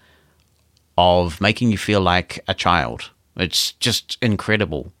knack of making you feel like a child. It's just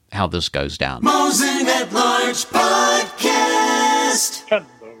incredible how this goes down. Mosen at Large Podcast. Hello,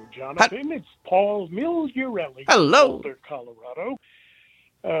 Jonathan. It's Paul Migliorelli. Hello. Boulder, Colorado.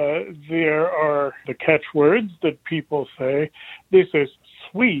 There are the catchwords that people say. This is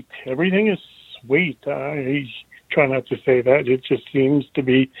sweet. Everything is sweet. I try not to say that. It just seems to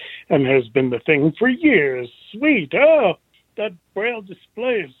be and has been the thing for years. Sweet. Oh, that braille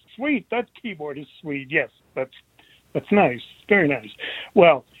display is sweet. That keyboard is sweet. Yes, that's nice. Very nice.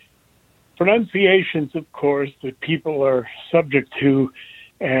 Well, pronunciations, of course, that people are subject to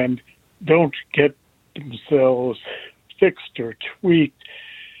and don't get themselves fixed or tweaked.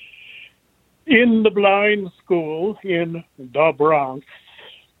 In the blind school in the Bronx,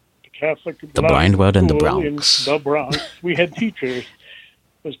 the Catholic The blind world in the school Bronx. in the Bronx, we had teachers,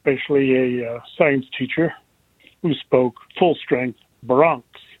 especially a science teacher, who spoke full-strength Bronx.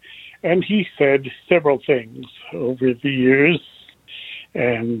 And he said several things over the years,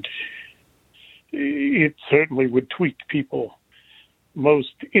 and it certainly would tweak people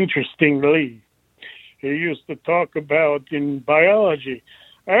most interestingly. He used to talk about in biology.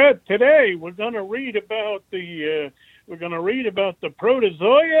 Today we're going to read about the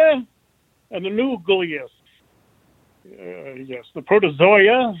protozoa and the nucleus. Yes, the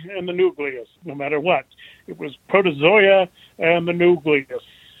protozoa and the nucleus. No matter what, it was protozoa and the nucleus.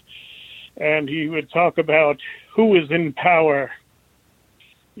 And he would talk about who is in power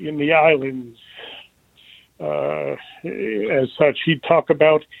in the islands. As such, he'd talk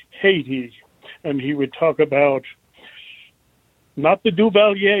about Haiti, and he would talk about not the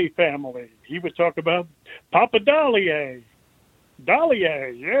Duvalier family. He would talk about Papa Dollier,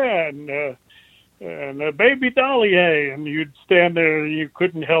 yeah, and baby Dollier, and you'd stand there, you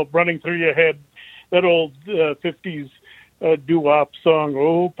couldn't help running through your head that old 50s doo-wop song,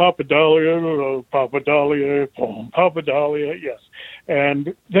 oh, Papa Dollier, oh, Papa Dollier, oh, Papa Dollier, yes.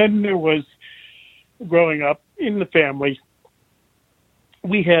 And then there was, growing up in the family,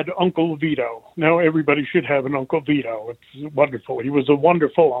 we had Uncle Vito. Now everybody should have an Uncle Vito. It's wonderful. He was a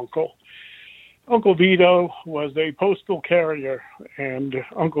wonderful uncle. Uncle Vito was a postal carrier, and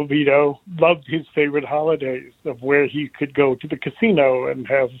Uncle Vito loved his favorite holidays of where he could go to the casino and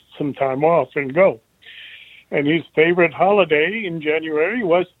have some time off and go. And his favorite holiday in January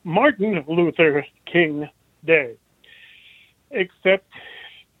was Martin Luther King Day. Except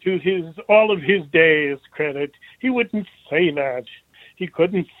to all of his day's credit, he wouldn't say that. He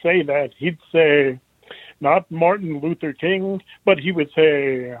couldn't say that. He'd say, not Martin Luther King, but he would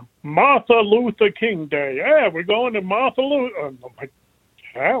say, Martha Luther King Day. Yeah, we're going to Martha Luther.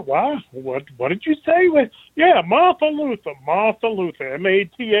 What did you say? Yeah, Martha Luther,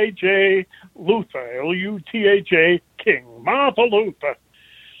 M-A-T-H-A Luther, L-U-T-H-A King, Martha Luther.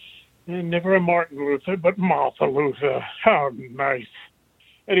 And never a Martin Luther, but Martha Luther. How nice.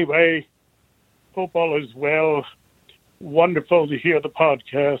 Anyway, hope all is well. Wonderful to hear the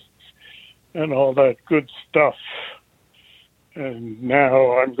podcasts and all that good stuff. And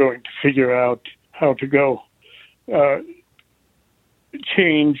now I'm going to figure out how to go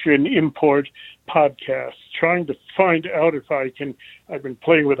change and import podcasts, trying to find out if I can. I've been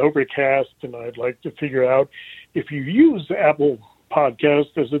playing with Overcast, and I'd like to figure out if you use Apple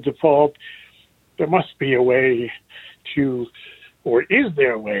Podcast as a default, there must be a way to, or is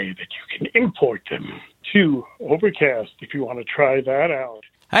there a way that you can import them to Overcast if you want to try that out?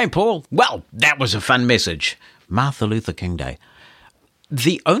 Hey, Paul. Well, that was a fun message. Martha Luther King Day.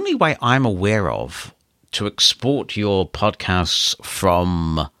 The only way I'm aware of to export your podcasts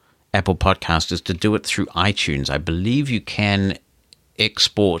from Apple Podcasts is to do it through iTunes. I believe you can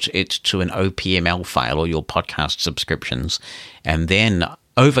export it to an OPML file or your podcast subscriptions, and then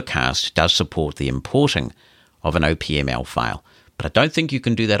Overcast does support the importing of an OPML file. But I don't think you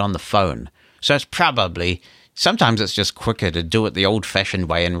can do that on the phone. So it's probably, sometimes it's just quicker to do it the old-fashioned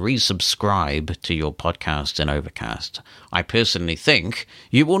way and resubscribe to your podcast in Overcast. I personally think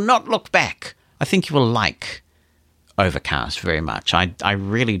you will not look back. I think you will like Overcast very much. I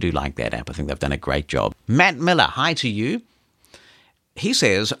really do like that app. I think they've done a great job. Matt Miller, hi to you. He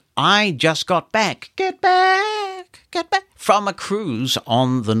says, I just got back. Get back from a cruise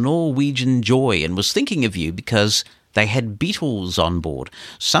on the Norwegian Joy and was thinking of you because they had Beatles on board.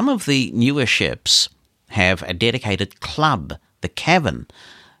 Some of the newer ships have a dedicated club, the Cavern,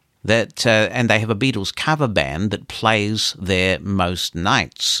 that and they have a Beatles cover band that plays there most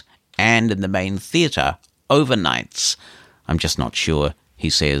nights and in the main theatre overnights. I'm just not sure, he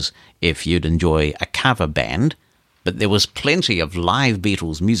says, if you'd enjoy a cover band, but there was plenty of live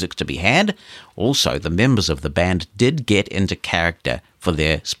Beatles music to be had. Also, the members of the band did get into character for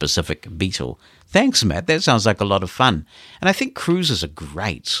their specific Beatle. Thanks, Matt. That sounds like a lot of fun. And I think cruises are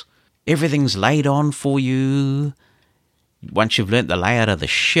great. Everything's laid on for you. Once you've learnt the layout of the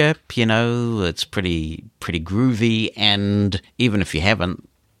ship, you know, it's pretty groovy. And even if you haven't,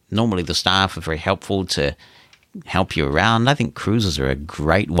 normally the staff are very helpful to help you around. I think cruises are a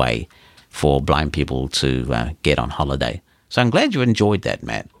great way for blind people to get on holiday. So I'm glad you enjoyed that,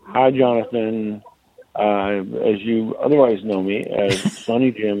 Matt. Hi, Jonathan. As you otherwise know me as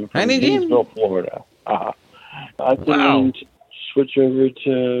Sunny Jim from Gainesville, Florida. I've been wanting to switch over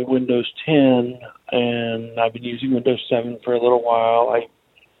to Windows 10, and I've been using Windows 7 for a little while. I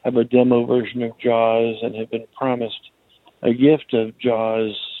have a demo version of JAWS and have been promised a gift of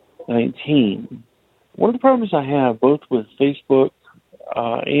JAWS 19. One of the problems I have, both with Facebook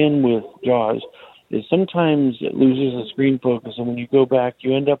and with JAWS, is sometimes it loses the screen focus, and when you go back,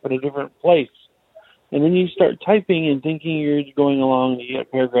 you end up in a different place. And then you start typing and thinking you're going along, and you get a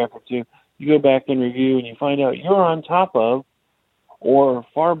paragraph or two. You go back and review, and you find out you're on top of or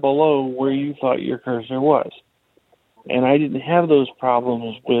far below where you thought your cursor was. And I didn't have those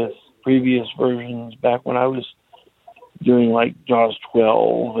problems with previous versions back when I was doing like JAWS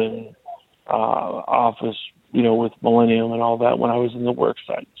 12 and Office, you know, with Millennium and all that when I was in the work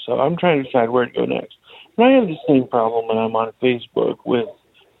site. So I'm trying to decide where to go next. And I have the same problem when I'm on Facebook with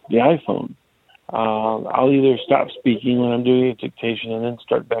the iPhone. I'll either stop speaking when I'm doing a dictation and then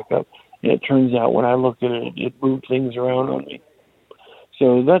start back up. And it turns out when I look at it, it moved things around on me.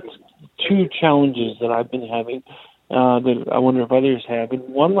 So that's two challenges that I've been having that I wonder if others have. And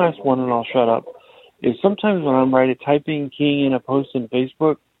one last one, and I'll shut up, is sometimes when I'm typing, keying in a post in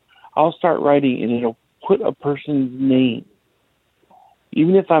Facebook, I'll start writing and it'll put a person's name.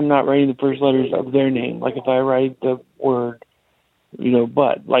 Even if I'm not writing the first letters of their name, like if I write the word, you know,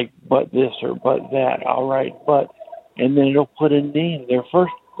 but, like but this or but that, I'll write but, and then it'll put a name, their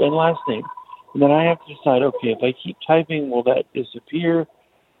first and last name. And then I have to decide, okay, if I keep typing, will that disappear?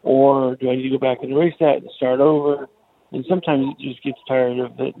 Or do I need to go back and erase that and start over? and sometimes it just gets tired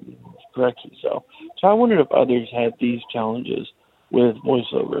of it and corrects itself. So I wondered if others had these challenges with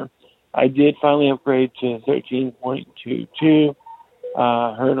VoiceOver. I did finally upgrade to 13.22.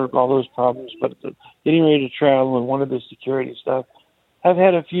 Heard of all those problems, but getting ready to travel and one of the security stuff, I've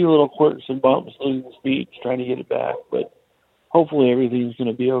had a few little quirks and bumps losing speech, trying to get it back, but hopefully everything's going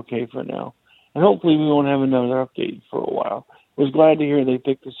to be okay for now. And hopefully we won't have another update for a while. I was glad to hear they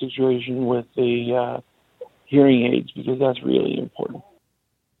fixed the situation with the hearing aids, because that's really important.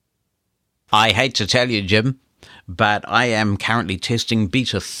 I hate to tell you, Jim, but I am currently testing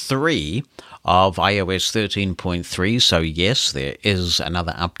beta 3 of iOS 13.3. So yes, there is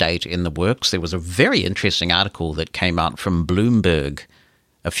another update in the works. There was a very interesting article that came out from Bloomberg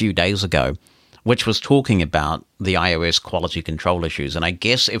a few days ago, which was talking about the iOS quality control issues. And I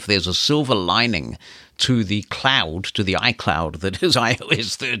guess if there's a silver lining to the cloud, to the iCloud that is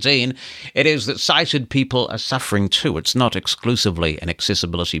iOS 13, it is that sighted people are suffering too. It's not exclusively an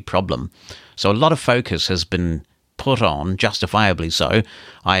accessibility problem. So a lot of focus has been put on, justifiably so,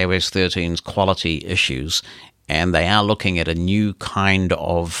 iOS 13's quality issues, and they are looking at a new kind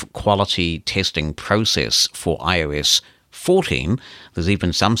of quality testing process for iOS 14. There's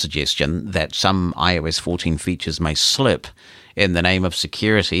even some suggestion that some iOS 14 features may slip in the name of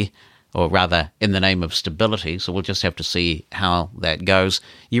security, or rather in the name of stability, so we'll just have to see how that goes.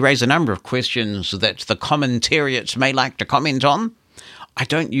 You raise a number of questions that the commentariat may like to comment on. I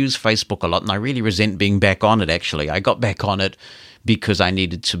don't use Facebook a lot, and I really resent being back on it, actually. I got back on it because I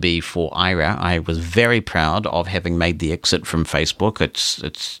needed to be for Ira. I was very proud of having made the exit from Facebook.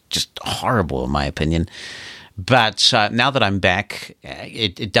 It's just horrible, in my opinion. But now that I'm back,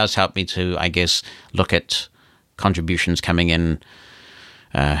 it does help me to, I guess, look at contributions coming in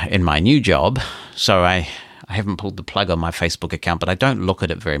my new job. So I haven't pulled the plug on my Facebook account, but I don't look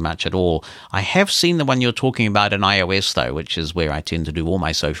at it very much at all. I have seen the one you're talking about in iOS, though, which is where I tend to do all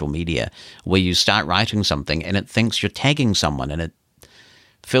my social media, where you start writing something and it thinks you're tagging someone and it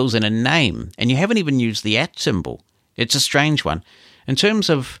fills in a name, and you haven't even used the @ symbol. It's a strange one. In terms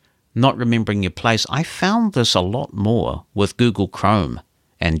of not remembering your place, I found this a lot more with Google Chrome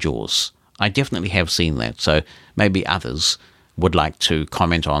and JAWS. I definitely have seen that, so maybe others would like to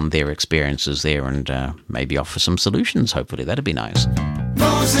comment on their experiences there and maybe offer some solutions, hopefully. That'd be nice.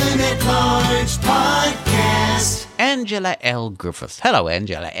 Rosen at Large Podcast. Angela L. Griffith. Hello,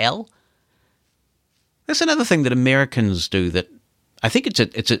 Angela L. That's another thing that Americans do that I think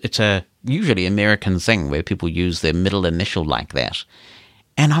it's a usually American thing where people use their middle initial like that.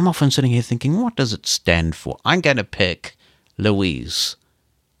 And I'm often sitting here thinking, what does it stand for? I'm going to pick Louise.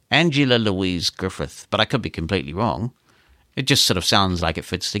 Angela Louise Griffith. But I could be completely wrong. It just sort of sounds like it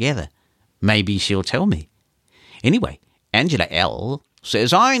fits together. Maybe she'll tell me. Anyway, Angela L.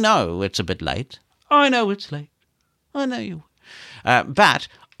 says, I know it's a bit late. I know it's late. I know you. But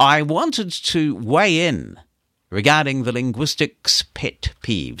I wanted to weigh in regarding the linguistics pet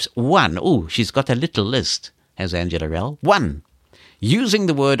peeves. 1, she's got a little list, has Angela L. 1, using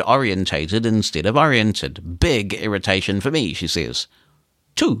the word orientated instead of oriented. Big irritation for me, she says.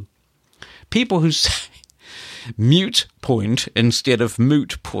 2, people who say mute point instead of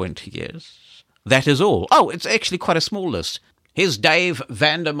moot point. Yes, that is all. It's actually quite a small list. Here's Dave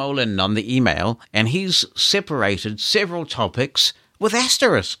Vandermolen on the email, and he's separated several topics with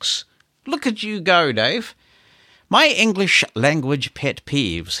asterisks. Look at you go, Dave. My English language pet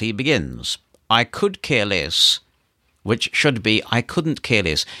peeves, he begins. I could care less, which should be I couldn't care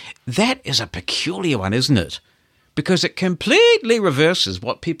less. That is a peculiar one, isn't it? Because it completely reverses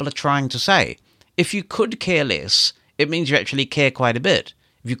what people are trying to say. If you could care less, it means you actually care quite a bit.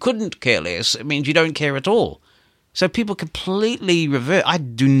 If you couldn't care less, it means you don't care at all. So people completely revert. I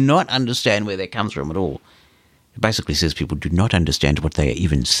do not understand where that comes from at all. It basically says people do not understand what they are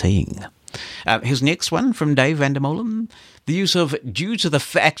even saying. His next one from Dave Vandermolen, the use of due to the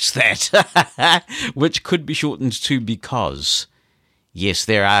fact that, which could be shortened to because. Yes,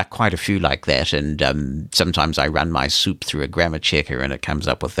 there are quite a few like that, and sometimes I run my soup through a grammar checker and it comes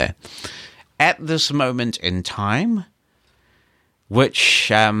up with that. At this moment in time, which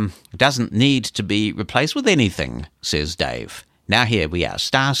doesn't need to be replaced with anything, says Dave. Now here we are,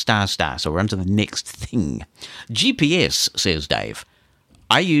 star, so we're on to the next thing. GPS, says Dave.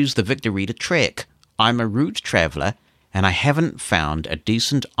 I use the Victor Reader Trek. I'm a route traveler, and I haven't found a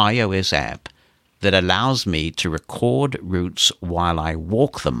decent iOS app that allows me to record routes while I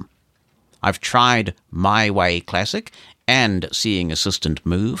walk them. I've tried My Way Classic and Seeing Assistant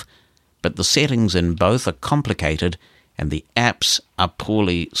Move, but the settings in both are complicated and the apps are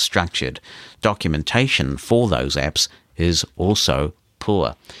poorly structured. Documentation for those apps is also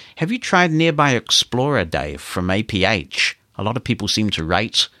poor. Have you tried Nearby Explorer, Dave, from APH? A lot of people seem to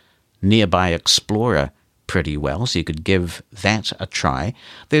rate Nearby Explorer pretty well, so you could give that a try.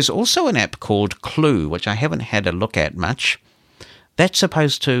 There's also an app called Clue, which I haven't had a look at much. That's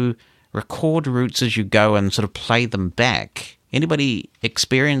supposed to record routes as you go and sort of play them back. Anybody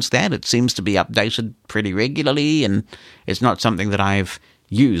experience that? It seems to be updated pretty regularly, and it's not something that I've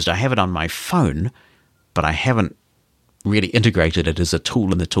used. I have it on my phone, but I haven't really integrated it as a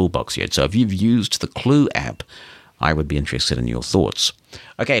tool in the toolbox yet. So if you've used the Clue app, I would be interested in your thoughts.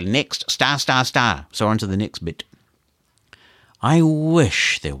 Okay, next, star. So on to the next bit. I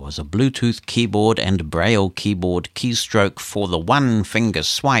wish there was a Bluetooth keyboard and Braille keyboard keystroke for the one-finger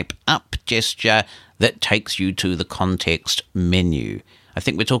swipe up gesture that takes you to the context menu. I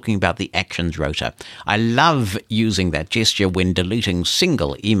think we're talking about the actions rotor. I love using that gesture when deleting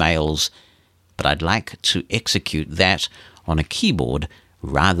single emails, but I'd like to execute that on a keyboard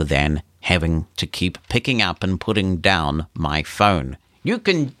rather than having to keep picking up and putting down my phone. You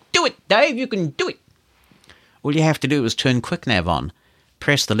can do it, Dave, you can do it. All you have to do is turn QuickNav on,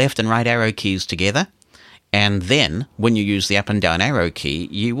 press the left and right arrow keys together, and then when you use the up and down arrow key,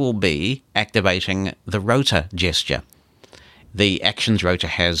 you will be activating the rotor gesture. The actions rotor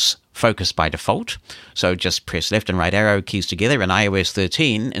has focus by default, so just press left and right arrow keys together. In iOS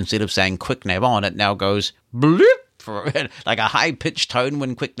 13, instead of saying QuickNav on, it now goes bloop, for like a high-pitched tone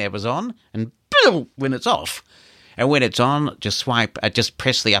when QuickNav is on, and bloop when it's off. And when it's on, just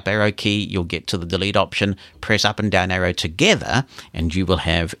press the up arrow key, you'll get to the delete option, press up and down arrow together, and you will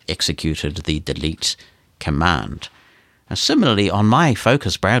have executed the delete command. Now, similarly, on my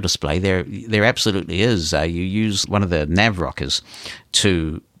Focus Braille display, there absolutely is. You use one of the nav rockers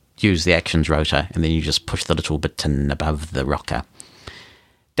to use the actions rotor, and then you just push the little button above the rocker.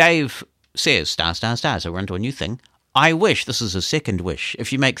 Dave says, star, so we're into a new thing. I wish, this is a second wish.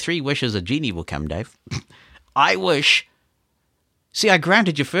 If you make 3 wishes, a genie will come, Dave. I wish. See, I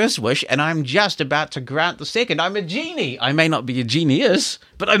granted your first wish, and I'm just about to grant the second. I'm a genie. I may not be a genius,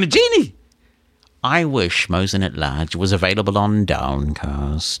 but I'm a genie. I wish Mosen at Large was available on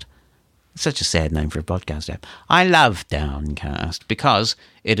Downcast. Such a sad name for a podcast app. I love Downcast because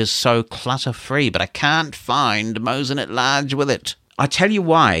it is so clutter-free, but I can't find Mosen at Large with it. I tell you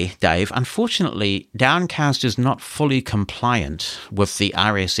why, Dave. Unfortunately, Downcast is not fully compliant with the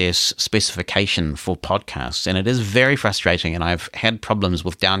RSS specification for podcasts, and it is very frustrating, and I've had problems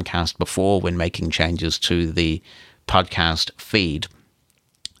with Downcast before when making changes to the podcast feed.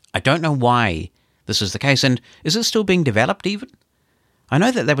 I don't know why this is the case, and is it still being developed even? I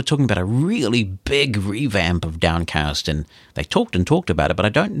know that they were talking about a really big revamp of Downcast, and they talked about it, but I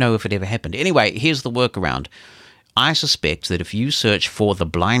don't know if it ever happened. Anyway, here's the workaround. I suspect that if you search for The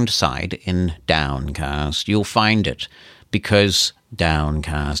Blind Side in Downcast, you'll find it, because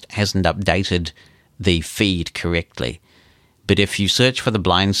Downcast hasn't updated the feed correctly. But if you search for The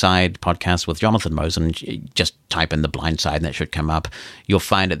Blind Side podcast with Jonathan Mosen, just type in The Blind Side and that should come up. You'll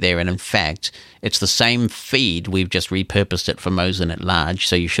find it there. And in fact, it's the same feed. We've just repurposed it for Mosen at Large.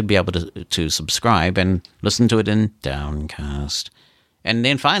 So you should be able to subscribe and listen to it in Downcast. And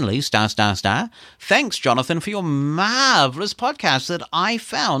then finally, star. Thanks, Jonathan, for your marvellous podcast that I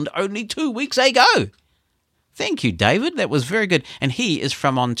found only 2 weeks ago. Thank you, David. That was very good. And he is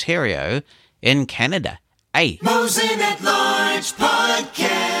from Ontario in Canada. Hey. Mosen at Large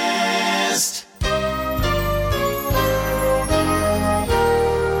Podcast.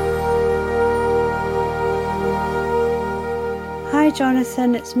 Hi,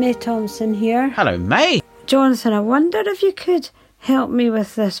 Jonathan. It's May Thompson here. Hello, May. Jonathan, I wonder if you could help me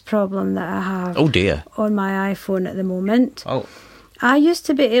with this problem that I have. Oh, dear. On my iPhone at the moment. Oh. I used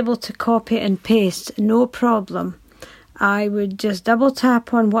to be able to copy and paste, no problem. I would just double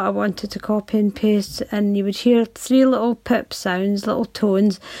tap on what I wanted to copy and paste, and you would hear 3 little pip sounds, little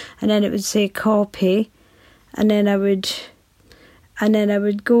tones, and then it would say copy, and then I would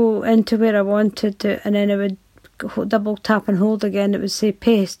go into where I wanted to, and then I would double tap and hold again, it would say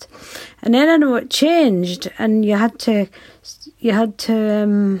paste. And then I know it changed, and you had to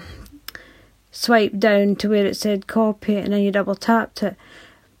swipe down to where it said copy, and then you double tapped it.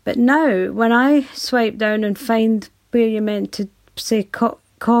 But now, when I swipe down and find where you're meant to say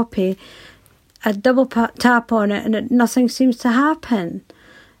copy, I double tap on it and nothing seems to happen.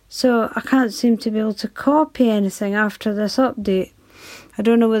 So I can't seem to be able to copy anything after this update. I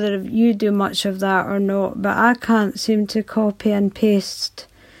don't know whether you do much of that or not, but I can't seem to copy and paste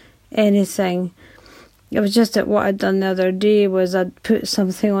anything. It was just that what I'd done the other day was I'd put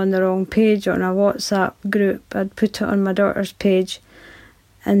something on the wrong page on a WhatsApp group. I'd put it on my daughter's page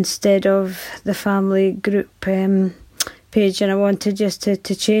instead of the family group page and I wanted just to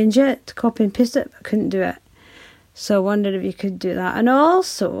change it, to copy and paste it, but I couldn't do it. So I wondered if you could do that. And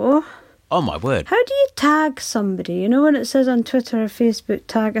also... Oh, my word. How do you tag somebody? You know when it says on Twitter or Facebook,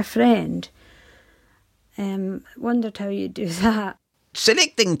 tag a friend? Wondered how you do that.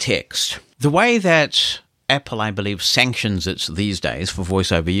 Selecting text. The way that Apple, I believe, sanctions it these days for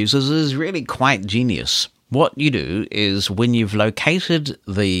voiceover users is really quite genius. What you do is when you've located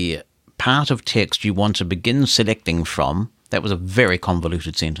the part of text you want to begin selecting from, that was a very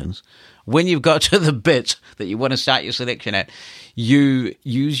convoluted sentence, when you've got to the bit that you want to start your selection at, you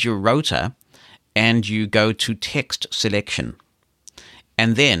use your rotor and you go to text selection.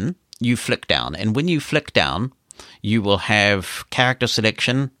 And then you flick down. And when you flick down, you will have character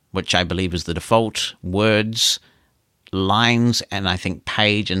selection, which I believe is the default, words, lines, and I think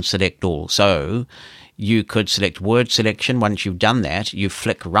page and select all. So you could select word selection. Once you've done that, you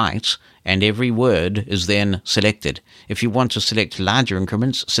flick right, and every word is then selected. If you want to select larger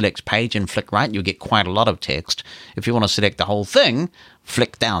increments, select page and flick right. You'll get quite a lot of text. If you want to select the whole thing,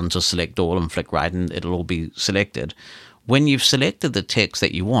 flick down to select all and flick right, and it'll all be selected. When you've selected the text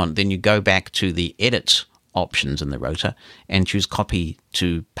that you want, then you go back to the edit options in the rotor and choose copy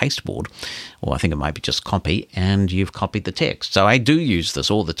to pasteboard, or I think it might be just copy, and you've copied the text. So I do use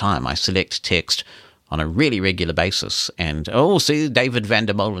this all the time. I select text on a really regular basis. And, oh, see, David van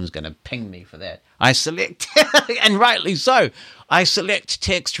der Molen's going to ping me for that. I select, and rightly so, I select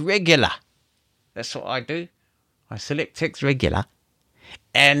text regular. That's what I do. I select text regular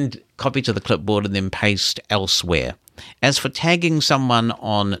and copy to the clipboard and then paste elsewhere. As for tagging someone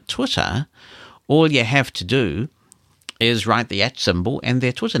on Twitter, all you have to do is write the @ symbol and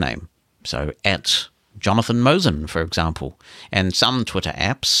their Twitter name. So at Jonathan Mosen, for example. And some Twitter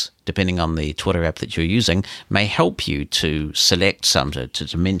apps, depending on the Twitter app that you're using, may help you to select some,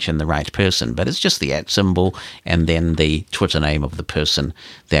 to mention the right person. But it's just the @ symbol and then the Twitter name of the person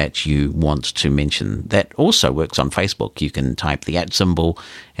that you want to mention. That also works on Facebook. You can type the @ symbol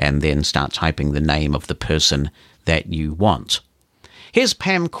and then start typing the name of the person that you want. Here's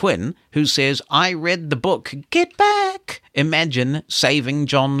Pam Quinn, who says, I read the book, Get Back! Imagine Saving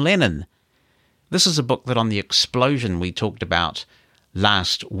John Lennon. This is a book that on The Explosion we talked about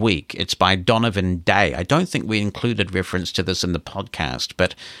last week. It's by Donovan Day. I don't think we included reference to this in the podcast,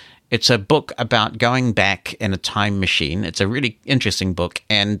 but it's a book about going back in a time machine. It's a really interesting book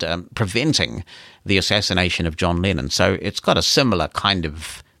and preventing the assassination of John Lennon. So it's got a similar kind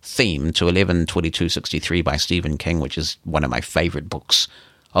of theme to 11/22/63 by Stephen King, which is one of my favorite books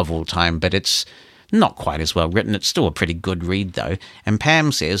of all time, but it's not quite as well written. It's still a pretty good read, though. And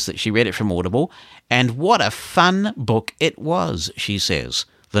Pam says that she read it from Audible, and what a fun book it was, she says.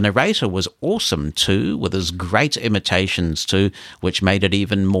 The narrator was awesome, too, with his great imitations, too, which made it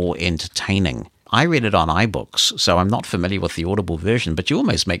even more entertaining. I read it on iBooks, so I'm not familiar with the Audible version, but you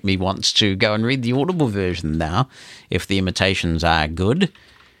almost make me want to go and read the Audible version now, if the imitations are good.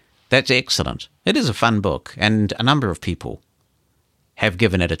 That's excellent. It is a fun book, and a number of people have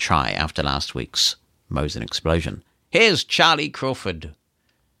given it a try after last week's Mosen Explosion. Here's Charlie Crawford.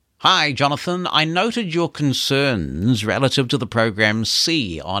 Hi, Jonathan. I noted your concerns relative to the program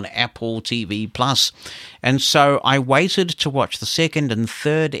C on Apple TV+, and so I waited to watch the second and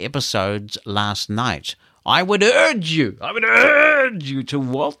third episodes last night. I would urge you to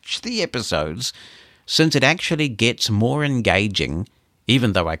watch the episodes, since it actually gets more engaging,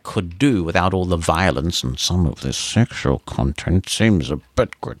 even though I could do without all the violence, and some of the sexual content seems a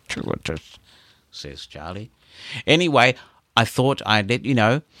bit gratuitous, says Charlie. Anyway, I thought I'd let you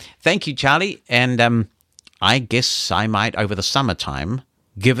know. Thank you, Charlie, and I guess I might, over the summertime,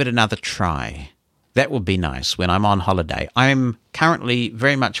 give it another try. That would be nice when I'm on holiday. I'm currently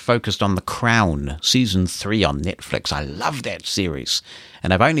very much focused on The Crown, Season 3 on Netflix. I love that series,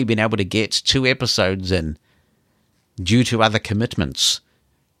 and I've only been able to get 2 episodes in due to other commitments.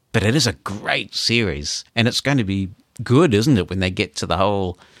 But it is a great series, and it's going to be good, isn't it, when they get to the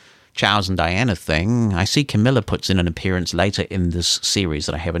whole Charles and Diana thing. I see Camilla puts in an appearance later in this series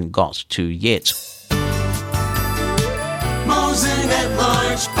that I haven't got to yet. Mosen at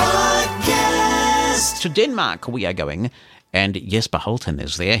Large Podcast. To Denmark we are going, and Jesper Holten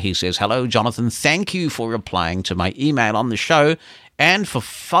is there. He says, hello, Jonathan. Thank you for replying to my email on the show and for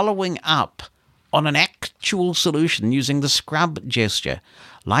following up on an actual solution using the scrub gesture.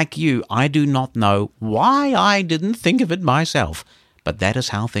 Like you, I do not know why I didn't think of it myself. But that is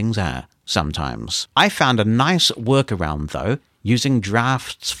how things are sometimes. I found a nice workaround, though, using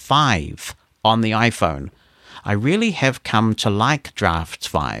Drafts 5 on the iPhone. I really have come to like Drafts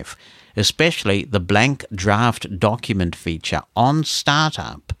 5, especially the blank draft document feature on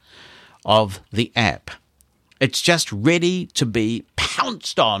startup of the app. It's just ready to be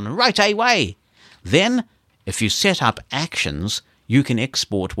pounced on right away. Then, if you set up actions, you can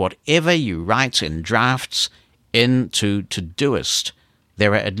export whatever you write in drafts into Todoist.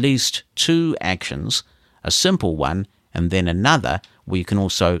 There are at least 2 actions, a simple one and then another where you can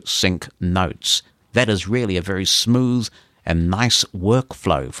also sync notes. That is really a very smooth and nice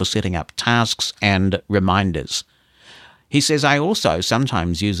workflow for setting up tasks and reminders. He says, I also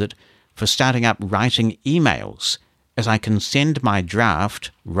sometimes use it for starting up writing emails, as I can send my draft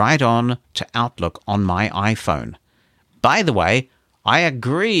right on to Outlook on my iPhone. By the way, I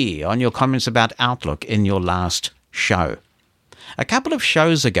agree on your comments about Outlook in your last show. A couple of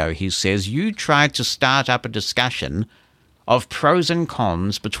shows ago, he says, you tried to start up a discussion of pros and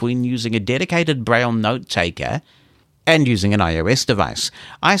cons between using a dedicated Braille note taker and using an iOS device.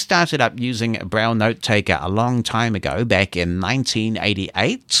 I started up using a Braille note taker a long time ago, back in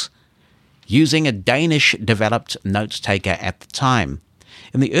 1988, using a Danish-developed note taker at the time.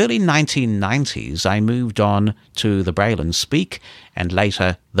 In the early 1990s, I moved on to the Braille and Speak and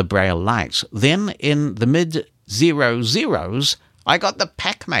later the Braille Lite. Then, in the mid-00s, I got the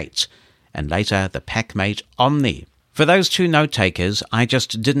PackMate and later the PackMate Omni. For those 2 note takers, I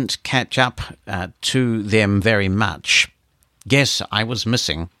just didn't catch up to them very much. Guess I was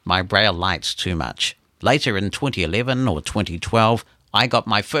missing my Braille Lite too much. Later in 2011 or 2012, I got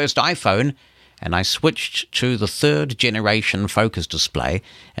my first iPhone and I switched to the 3rd generation Focus display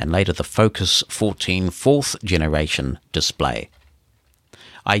and later the Focus 14 4th generation display.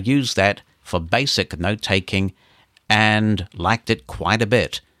 I used that for basic note-taking and liked it quite a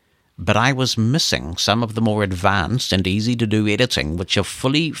bit, but I was missing some of the more advanced and easy-to-do editing which a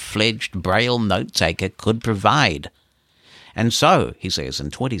fully fledged Braille note-taker could provide. And so, he says,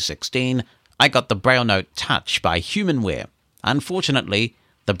 in 2016, I got the Braille Note Touch by Humanware. Unfortunately,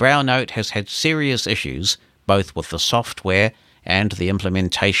 the Braille Note has had serious issues, both with the software and the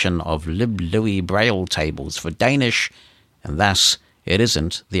implementation of LibLouis Braille tables for Danish, and thus it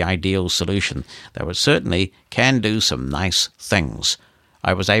isn't the ideal solution, though it certainly can do some nice things.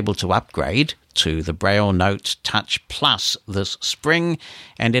 I was able to upgrade to the Braille Note Touch Plus this spring,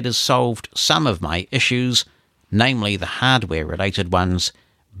 and it has solved some of my issues, namely the hardware-related ones,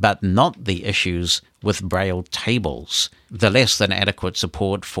 but not the issues with Braille tables, the less than adequate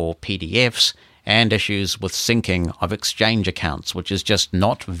support for PDFs, and issues with syncing of Exchange accounts, which is just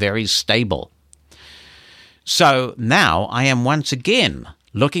not very stable. So now I am once again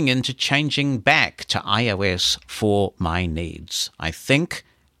looking into changing back to iOS for my needs. I think,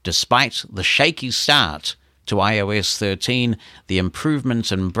 despite the shaky start to iOS 13, the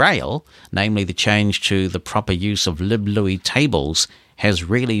improvements in Braille, namely the change to the proper use of LibLouis tables, has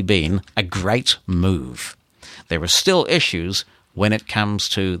really been a great move. There are still issues when it comes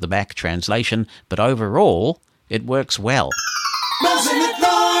to the back translation, but overall, it works well. Mosen at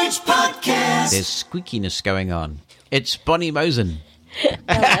Large Podcast. There's squeakiness going on. It's Bonnie Mosen.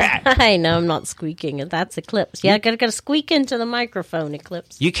 I know I'm not squeaking. That's Eclipse. Yeah, I gotta squeak into the microphone,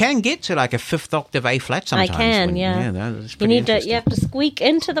 Eclipse. You can get to like a 5th octave A flat sometimes. I can, yeah. That's You pretty need to. interesting. You have to squeak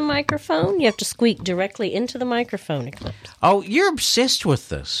into the microphone. You have to squeak directly into the microphone, Eclipse. Oh, you're obsessed with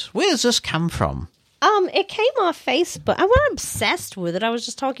this. Where does this come from? It came off Facebook. I wasn't obsessed with it. I was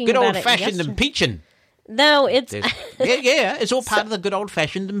just talking Good about old-fashioned it yesterday. impeaching. No, it's Yeah, it's all part of the good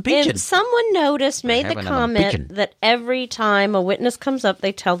old-fashioned impeaching. And someone noticed, made have the another comment pigeon. that every time a witness comes up,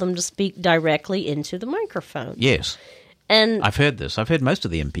 they tell them to speak directly into the microphone. Yes, And I've heard this. I've heard most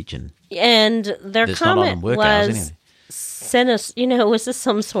of the impeaching. and their It's not on comment work hours was, anyway. send us, was this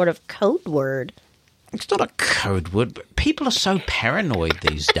some sort of code word? It's not a code word, but people are so paranoid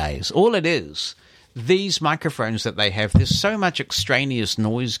these days. All it is, these microphones that they have, there's so much extraneous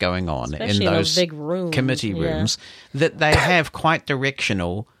noise going on Especially in in those those big rooms, committee yeah. rooms that they have quite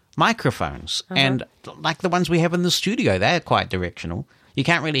directional microphones. Uh-huh. And like the ones we have in the studio, they're quite directional. You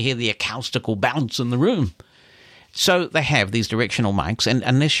can't really hear the acoustical bounce in the room. So they have these directional mics, and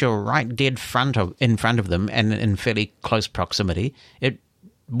unless you're right dead in front of them and in fairly close proximity, it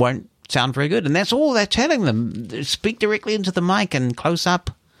won't sound very good. And that's all they're telling them. Speak directly into the mic and close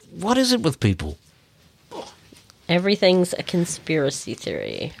up. What is it with people? Everything's a conspiracy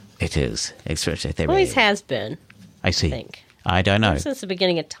theory. It is. Always has been, I see. I think. I don't know. Since the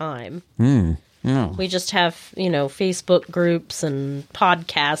beginning of time. No. We just have, Facebook groups and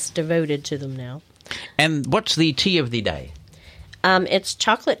podcasts devoted to them now. And what's the tea of the day? It's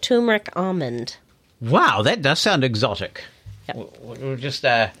chocolate turmeric almond, Wow, that does sound exotic. Yep. We'll just,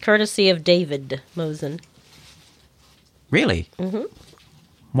 courtesy of David Mosen. really? Mm-hmm.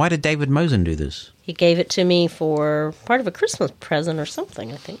 Why did David Mosen do this? He gave it to me for part of a Christmas present or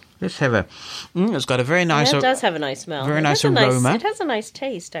something, I think. Let's have a... it's got a very nice... Yeah, it does have a nice smell. Very nice aroma. It has a nice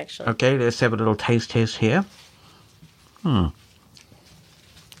taste, actually. Okay, let's have a little taste test here.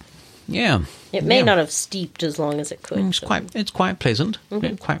 Yeah. It may not have steeped as long as it could. It's quite pleasant.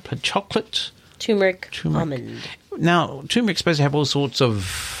 Yeah, chocolate. Turmeric, almond. Now, turmeric's supposed to have all sorts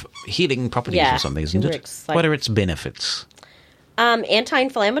of healing properties or something, isn't it? What are its benefits?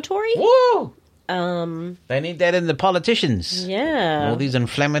 Anti-inflammatory. Woo! They need that in the politicians. Yeah. All these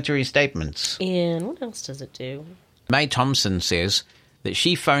inflammatory statements. And what else does it do? Mae Thompson says that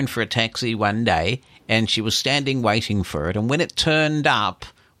she phoned for a taxi one day and she was standing waiting for it, and when it turned up,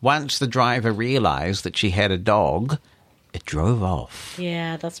 once the driver realised that she had a dog, it drove off.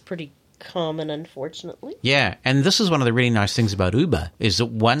 Yeah, that's pretty common, unfortunately. Yeah, and this is one of the really nice things about Uber, is that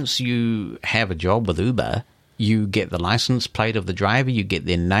once you have a job with Uber, you get the license plate of the driver, you get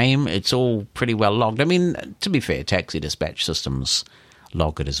their name, it's all pretty well logged. I mean, to be fair, taxi dispatch systems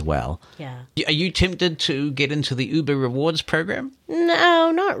log it as well. Yeah. Are you tempted to get into the Uber rewards program?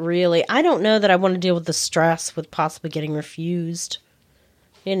 No, not really. I don't know that I want to deal with the stress with possibly getting refused.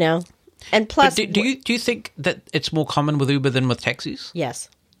 You know, and plus, but do you think that it's more common with Uber than with taxis? Yes.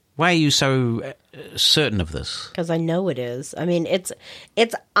 Why are you so certain of this? Because I know it is. I mean, it's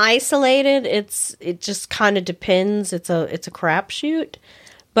isolated. It just kind of depends. It's a crapshoot.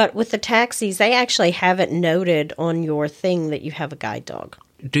 But with the taxis, they actually have it noted on your thing that you have a guide dog.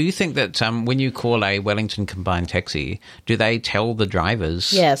 Do you think that when you call a Wellington Combined taxi, do they tell the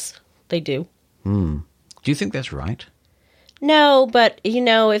drivers? Yes, they do. Do you think that's right? No, but, you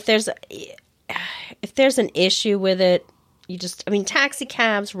know, if there's an issue with it, taxi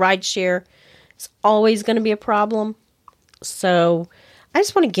cabs, rideshare, it's always going to be a problem. So I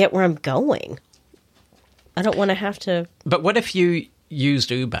just want to get where I'm going. I don't want to have to... But what if you used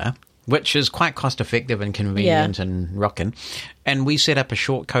Uber, which is quite cost-effective and convenient and rockin', and we set up a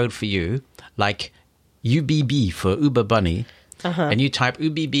short code for you, like UBB for Uber Bunny, and you type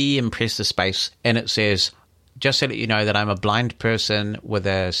UBB and press the space, and it says... Just to let you know that I'm a blind person with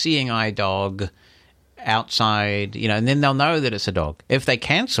a seeing eye dog outside, and then they'll know that it's a dog. If they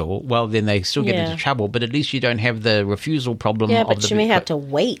cancel, well, then they still get into trouble, but at least you don't have the refusal problem. Yeah, but you may have to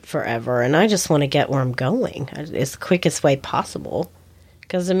wait forever, and I just want to get where I'm going as the quickest way possible.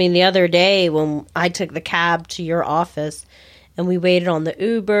 Because, the other day when I took the cab to your office and we waited on the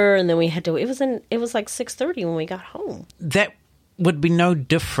Uber, and then we had to, it was like 6:30 when we got home. That would be no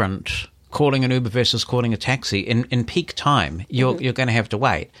different calling an Uber versus calling a taxi. In peak time, you're going to have to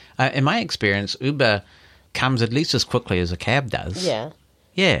wait. In my experience, Uber comes at least as quickly as a cab does. Yeah.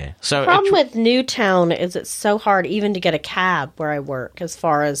 Yeah. So the problem with Newtown is it's so hard even to get a cab where I work as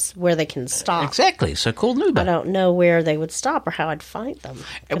far as where they can stop. Exactly. So call an Uber. I don't know where they would stop or how I'd find them.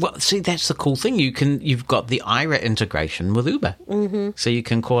 Well, see, that's the cool thing. You've got the Ira integration with Uber. So you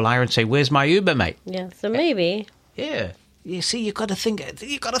can call Ira and say, "Where's my Uber, mate?" Yeah. So maybe. Yeah. You see, you've got to think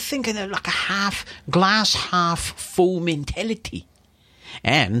in like a glass half full mentality.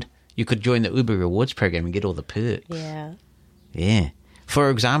 And you could join the Uber Rewards program and get all the perks. Yeah. Yeah. For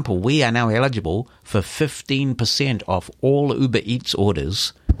example, we are now eligible for 15% off all Uber Eats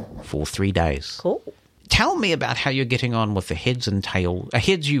orders for 3 days. Cool. Tell me about how you're getting on with the Heads and Tail, a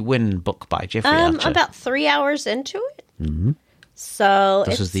Heads You Win book by Jeffrey Archer. About 3 hours into it. Mm-hmm. So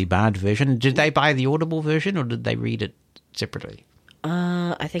this is the Bard version. Did they buy the Audible version or did they read it separately?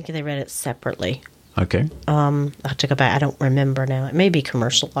 I think they read it separately. Okay. I have to go back. I don't remember now. It may be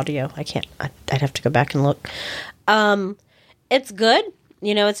commercial audio. I can't. I'd have to go back and look. It's good.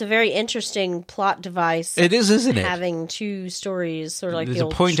 It's a very interesting plot device. It is, isn't it? Having two stories, sort of like there's the a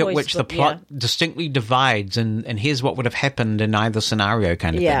old point at choice which book, the plot distinctly divides, and here's what would have happened in either scenario,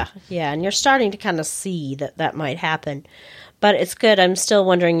 kind of thing. Yeah, and you're starting to kind of see that might happen. But it's good. I'm still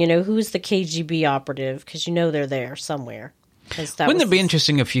wondering, who's the KGB operative? Because they're there somewhere. Wouldn't it be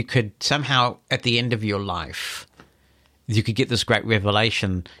interesting if you could somehow, at the end of your life, you could get this great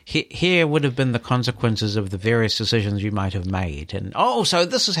revelation? Here would have been the consequences of the various decisions you might have made. And, so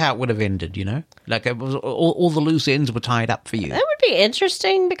this is how it would have ended, Like it was, all the loose ends were tied up for you. That would be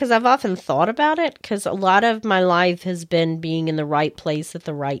interesting because I've often thought about it because a lot of my life has been being in the right place at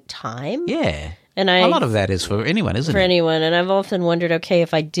the right time. Yeah. And a lot of that is for anyone, isn't it? For anyone. And I've often wondered, okay,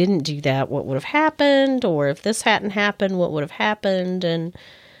 if I didn't do that, what would have happened? Or if this hadn't happened, what would have happened? And,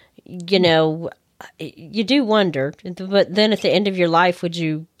 you do wonder. But then at the end of your life, would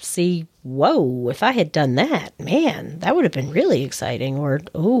you see, whoa, if I had done that, man, that would have been really exciting. Or,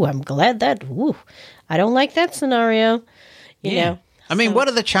 I'm glad I don't like that scenario. You know. I mean, what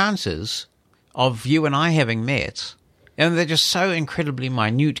are the chances of you and I having met And they're just so incredibly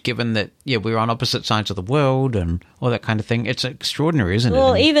minute, given that, we're on opposite sides of the world and all that kind of thing. It's extraordinary, isn't it?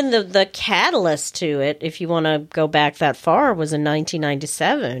 Well, even the catalyst to it, if you want to go back that far, was in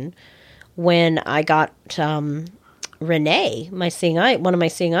 1997 when I got Renee, one of my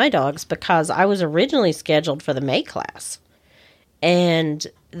seeing eye dogs, because I was originally scheduled for the May class. And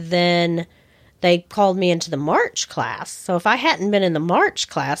then they called me into the March class. So if I hadn't been in the March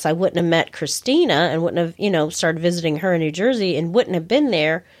class, I wouldn't have met Christina and wouldn't have, started visiting her in New Jersey and wouldn't have been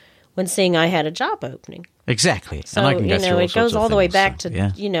there when Seeing Eye had a job opening. Exactly. So, and I can go through all it goes all the way back so,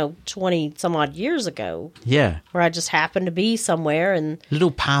 to, 20 some odd years ago. Yeah. Where I just happened to be somewhere and... Little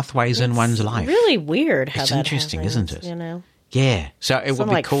pathways in one's life. Really weird how it's that interesting, happens, isn't it? Yeah. So it would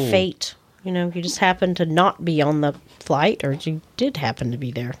be like cool. Fate. You just happened to not be on the flight, or you did happen to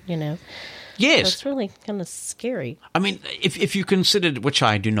be there, Yes. So it's really kind of scary. I mean, if you considered, which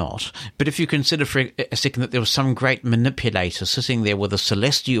I do not, but if you consider for a second that there was some great manipulator sitting there with a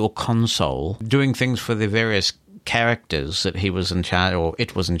celestial console doing things for the various characters that he was in charge, or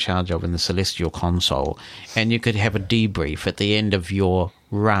it was in charge of in the celestial console, and you could have a debrief at the end of your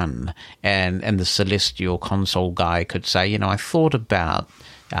run, and the celestial console guy could say, I thought about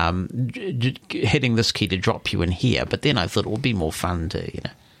hitting this key to drop you in here, but then I thought it would be more fun to,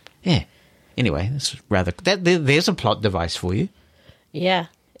 yeah. Anyway, that's rather... there's a plot device for you. Yeah.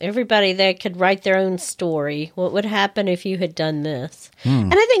 Everybody there could write their own story. What would happen if you had done this?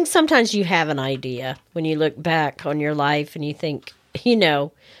 And I think sometimes you have an idea when you look back on your life and you think, yeah,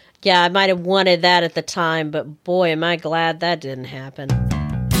 I might have wanted that at the time, but boy, am I glad that didn't happen.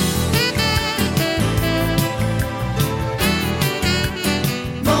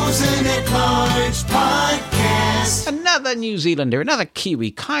 Mosen at Large Podcast. Another New Zealander, another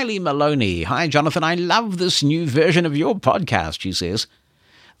Kiwi, Kylie Maloney. Hi, Jonathan. I love this new version of your podcast, she says.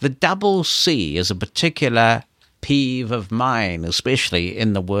 The double C is a particular peeve of mine, especially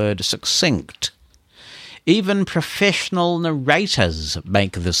in the word succinct. Even professional narrators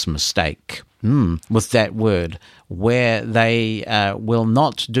make this mistake with that word, where they will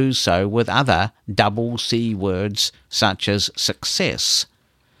not do so with other double C words such as success.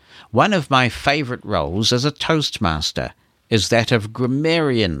 One of my favourite roles as a Toastmaster is that of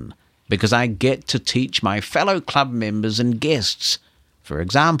grammarian, because I get to teach my fellow club members and guests. For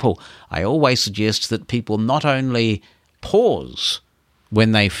example, I always suggest that people not only pause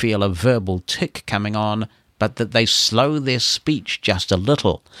when they feel a verbal tick coming on, but that they slow their speech just a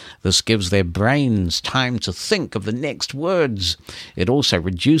little. This gives their brains time to think of the next words. It also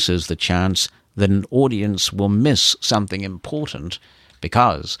reduces the chance that an audience will miss something important,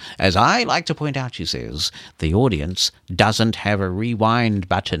 because, as I like to point out, she says, the audience doesn't have a rewind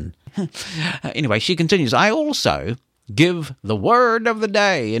button. Anyway, she continues, I also give the word of the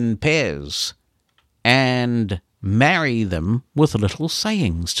day in pairs and marry them with little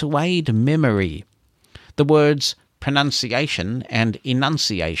sayings to aid memory. The words pronunciation and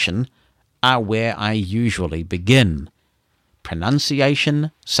enunciation are where I usually begin. Pronunciation,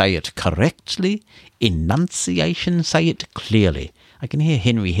 say it correctly. Enunciation, say it clearly. I can hear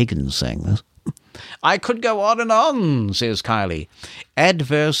Henry Higgins saying this. I could go on, says Kylie.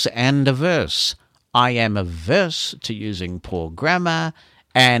 Adverse and averse. I am averse to using poor grammar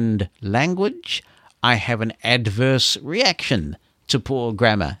and language. I have an adverse reaction to poor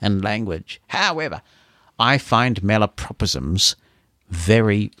grammar and language. However, I find malapropisms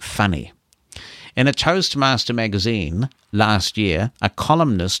very funny. In a Toastmaster magazine last year, a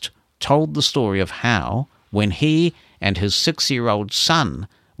columnist told the story of how, when he and his 6-year-old son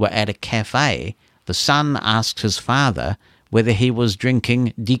were at a cafe, the son asked his father whether he was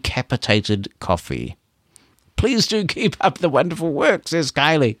drinking decapitated coffee. Please do keep up the wonderful work, says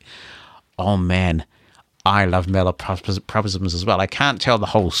Kylie. Oh, man, I love malapropisms as well. I can't tell the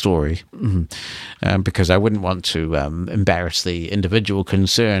whole story because I wouldn't want to embarrass the individual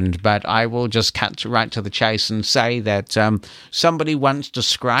concerned, but I will just cut right to the chase and say that somebody once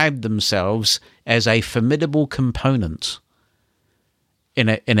described themselves as a formidable component in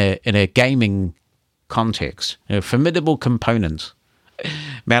a gaming context. A formidable component.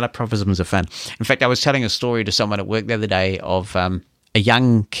 Malapropisms are fun. In fact, I was telling a story to someone at work the other day of a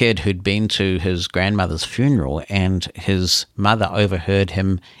young kid who'd been to his grandmother's funeral, and his mother overheard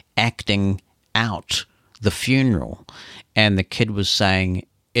him acting out the funeral. And the kid was saying,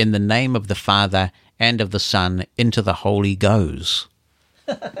 in the name of the Father and of the Son, into the Holy Goes.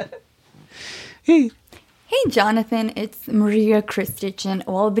 Hey, Jonathan, it's Maria Kristich in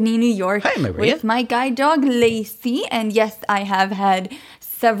Albany, New York. Hey, Maria. With my guide dog, Lacey. And yes, I have had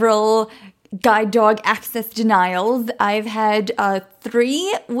several guide dog access denials. I've had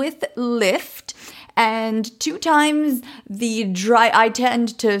 3 with Lyft, And 2 times I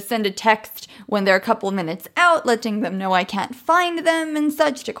tend to send a text when they're a couple of minutes out, letting them know I can't find them and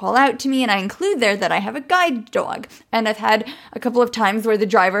such, to call out to me, and I include there that I have a guide dog. And I've had a couple of times where the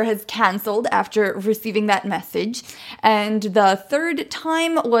driver has canceled after receiving that message. And the 3rd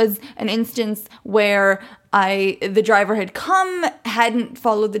time was an instance where the driver had come, hadn't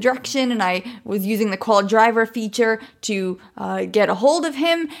followed the direction, and I was using the call driver feature to get a hold of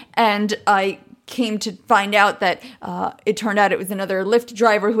him, and I came to find out that it turned out it was another Lyft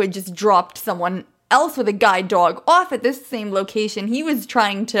driver who had just dropped someone else with a guide dog off at this same location. He was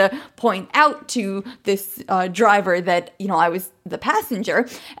trying to point out to this driver that, I was the passenger,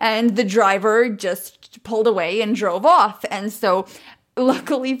 and the driver just pulled away and drove off. And so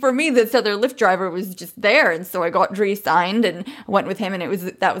luckily for me, this other Lyft driver was just there, and so I got reassigned and went with him, and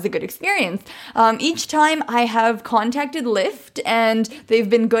that was a good experience. Each time I have contacted Lyft, and they've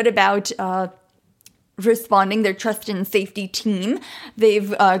been good about responding. Their trust and safety team.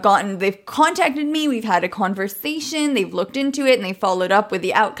 They've contacted me. We've had a conversation. They've looked into it and they followed up with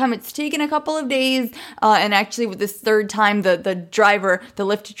the outcome. It's taken a couple of days. And actually with this 3rd time, the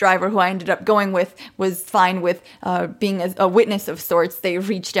Lyft driver who I ended up going with was fine with being a witness of sorts. They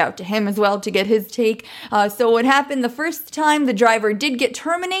reached out to him as well to get his take. So what happened the first time, the driver did get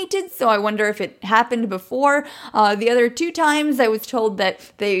terminated. So I wonder if it happened before. The other 2 times I was told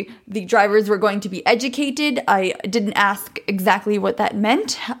that the drivers were going to be educated. I didn't ask exactly what that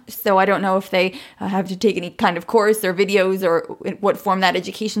meant, so I don't know if they have to take any kind of course or videos or what form that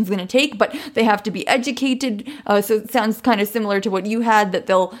education is going to take, but they have to be educated, so it sounds kind of similar to what you had, that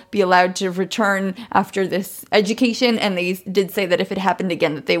they'll be allowed to return after this education, and they did say that if it happened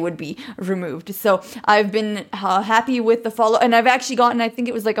again that they would be removed. So I've been happy with the follow, and I've actually gotten, I think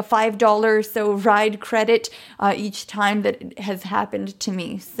it was like a $5 or so ride credit each time that it has happened to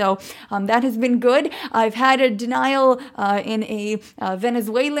me, so that has been good. I've had a denial in a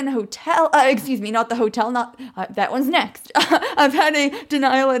Venezuelan hotel. Not the hotel, that one's next. I've had a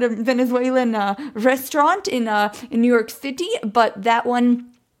denial at a Venezuelan restaurant in New York City, but that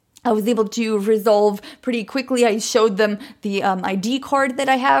one I was able to resolve pretty quickly. I showed them the ID card that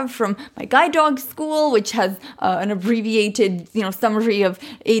I have from my guide dog school, which has an abbreviated, summary of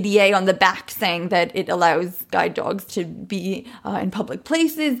ADA on the back, saying that it allows guide dogs to be in public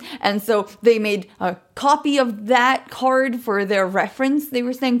places. And so they made a copy of that card for their reference. They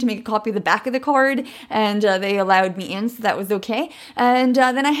were saying to make a copy of the back of the card, and they allowed me in, so that was okay. And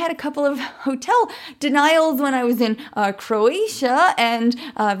then I had a couple of hotel denials when I was in Croatia and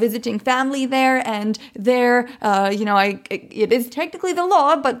visiting family there, and there, it is technically the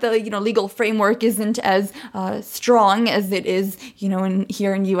law, but the legal framework isn't as strong as it is,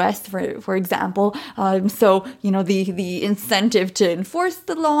 here in U.S. for example. So the incentive to enforce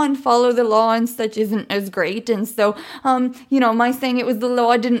the law and follow the law and such isn't as great, and so my saying it was the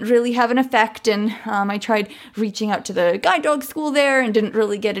law didn't really have an effect, and I tried reaching out to the guide dog school there and didn't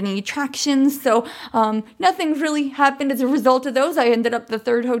really get any traction. So nothing really happened as a result of those. I ended up the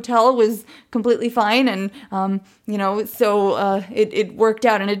 3rd hotel was completely fine, and so it worked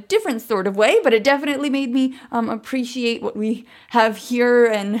out in a different sort of way, but it definitely made me appreciate what we have here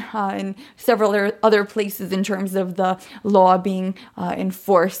and in several other places in terms of the law being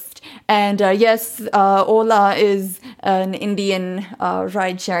enforced. And yes, Ola is an Indian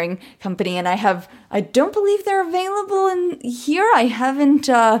ride-sharing company, and I don't believe they're available in here. I haven't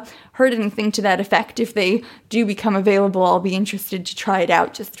heard anything to that effect. If they do become available, I'll be interested to try it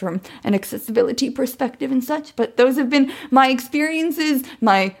out just from an accessibility perspective and such. But those have been my experiences.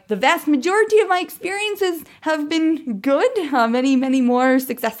 The vast majority of my experiences have been good. Many, many more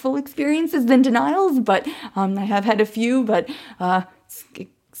successful experiences than denials, but I have had a few, but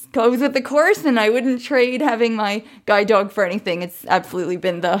goes with the course, and I wouldn't trade having my guide dog for anything. It's absolutely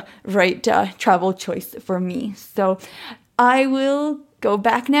been the right travel choice for me. So I will go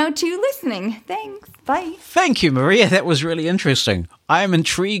back now to listening. Thanks. Bye. Thank you, Maria. That was really interesting. I am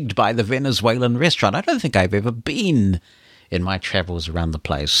intrigued by the Venezuelan restaurant. I don't think I've ever been in my travels around the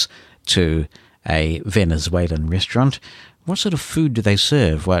place to a Venezuelan restaurant. What sort of food do they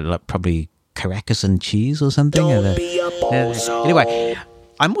serve? Well, like probably Caracas and cheese or something? Anyway,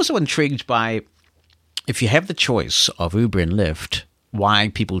 I'm also intrigued by, if you have the choice of Uber and Lyft, why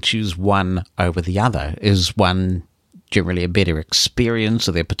people choose one over the other. Is one generally a better experience?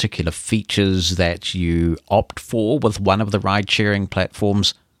 Are there particular features that you opt for with one of the ride-sharing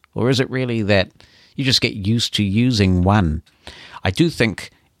platforms? Or is it really that you just get used to using one? I do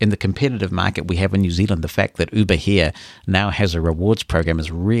think in the competitive market we have in New Zealand, the fact that Uber here now has a rewards program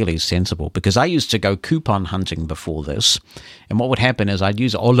is really sensible, because I used to go coupon hunting before this, and what would happen is I'd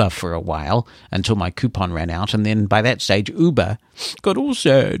use Ola for a while until my coupon ran out, and then by that stage Uber got all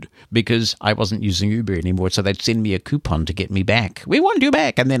sad because I wasn't using Uber anymore, so they'd send me a coupon to get me back. We want you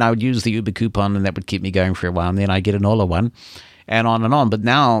back, and then I would use the Uber coupon, and that would keep me going for a while, and then I'd get an Ola one, and on and on. But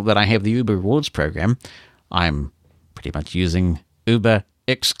now that I have the Uber rewards program, I'm pretty much using Uber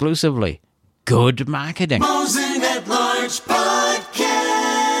exclusively. Good marketing. Mosin at Large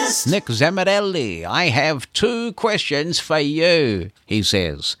Podcast. Nick Zamarelli, I have 2 questions for you, he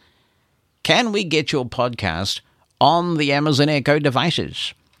says. Can we get your podcast on the Amazon Echo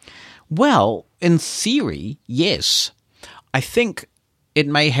devices? Well, in theory, yes. I think it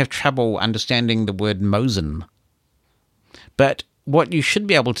may have trouble understanding the word Mosin. But what you should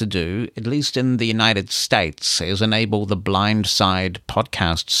be able to do, at least in the United States, is enable the Blindside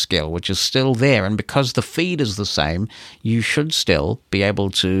podcast skill, which is still there. And because the feed is the same, you should still be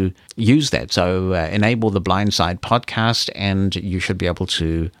able to use that. So enable the Blindside podcast, and you should be able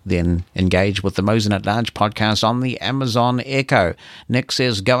to then engage with the Mosin at Large podcast on the Amazon Echo. Nick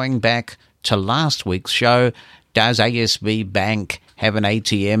says, going back to last week's show, does ASB Bank have an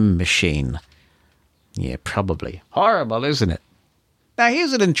ATM machine? Yeah, probably. Horrible, isn't it? Now,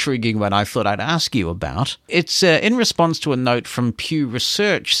 here's an intriguing one I thought I'd ask you about. It's in response to a note from Pew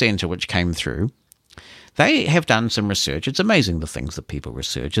Research Center, which came through. They have done some research. It's amazing the things that people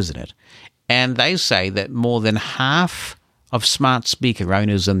research, isn't it? And they say that more than half of smart speaker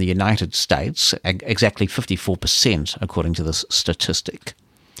owners in the United States, exactly 54% according to this statistic,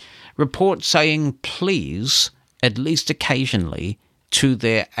 report saying please at least occasionally to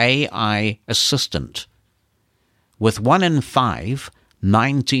their AI assistant, with 1 in 5,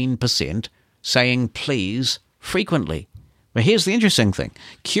 19%, saying please frequently. But here's the interesting thing.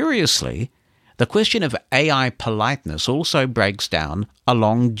 Curiously, the question of AI politeness also breaks down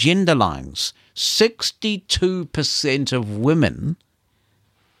along gender lines. 62% of women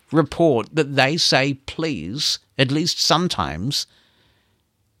report that they say please at least sometimes,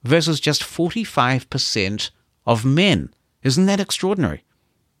 versus just 45% of men. Isn't that extraordinary?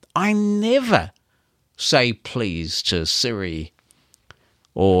 I never say please to Siri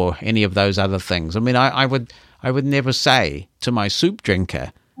or any of those other things. I mean, I would never say to my soup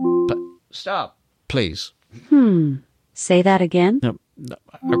drinker, stop, please. Say that again? No,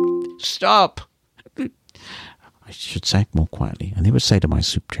 stop. I should say it more quietly. I never say to my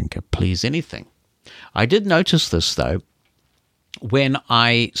soup drinker, please anything. I did notice this, though, when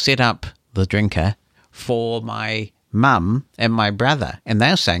I set up the drinker for my mum and my brother, and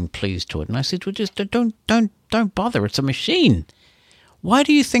they're saying please to it, and I said, well, just don't bother, it's a machine. Why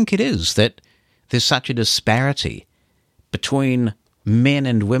do you think it is that there's such a disparity between men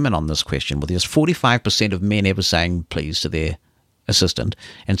and women on this question? Well, there's 45% of men ever saying please to their assistant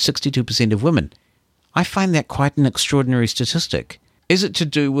and 62% of women. I find that quite an extraordinary statistic. Is it to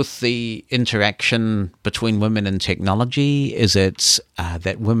do with the interaction between women and technology? Is it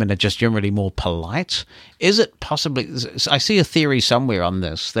that women are just generally more polite? Is it possibly, I see a theory somewhere on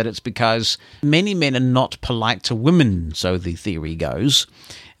this, that it's because many men are not polite to women, so the theory goes.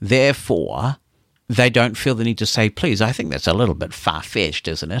 Therefore, they don't feel the need to say please. I think that's a little bit far-fetched,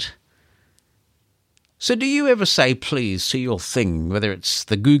 isn't it? So do you ever say please to your thing, whether it's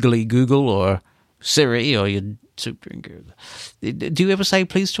the googly Google or Siri or your soup drinker? Do you ever say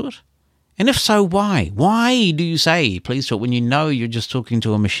please to it? And if so, why? Why do you say please to it when you know you're just talking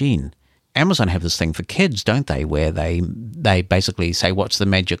to a machine? Amazon have this thing for kids, don't they, where they basically say what's the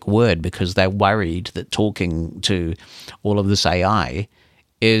magic word, because they're worried that talking to all of this AI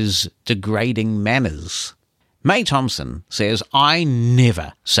is degrading manners. May Thompson says, I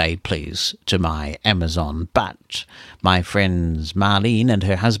never say please to my Amazon, but my friends Marlene and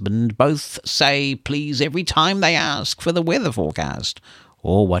her husband both say please every time they ask for the weather forecast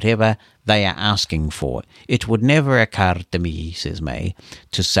or whatever they are asking for. It would never occur to me, says May,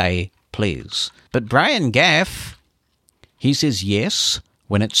 to say please. But Brian Gaff, he says yes.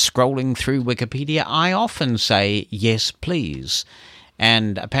 When it's scrolling through Wikipedia, I often say yes, please.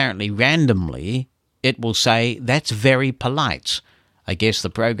 And apparently randomly, it will say, that's very polite. I guess the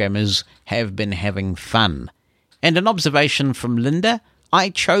programmers have been having fun. And an observation from Linda, I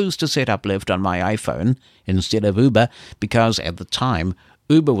chose to set up Lyft on my iPhone instead of Uber because at the time,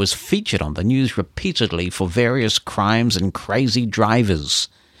 Uber was featured on the news repeatedly for various crimes and crazy drivers.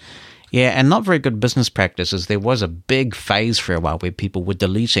 Yeah, and not very good business practices. There was a big phase for a while where people were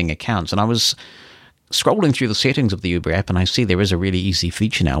deleting accounts, and I was scrolling through the settings of the Uber app, and I see there is a really easy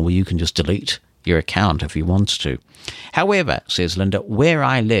feature now where you can just delete your account if you want to. However, says Linda, where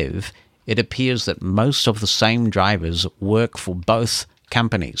I live, it appears that most of the same drivers work for both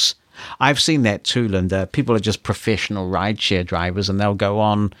companies. I've seen that too, Linda. People are just professional rideshare drivers, and they'll go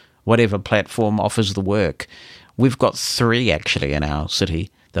on whatever platform offers the work. We've got 3 actually in our city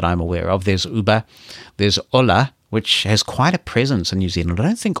that I'm aware of. There's Uber, there's Ola, which has quite a presence in New Zealand. I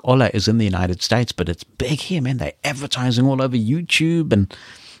don't think Ola is in the United States, but it's big here, man. They're advertising all over YouTube and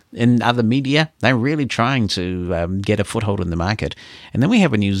in other media. They're really trying to get a foothold in the market. And then we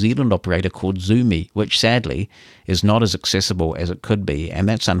have a New Zealand operator called Zoomy, which sadly is not as accessible as it could be. And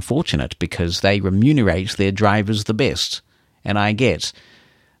that's unfortunate because they remunerate their drivers the best. And I get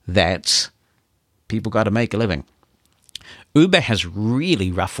that people got to make a living. Uber has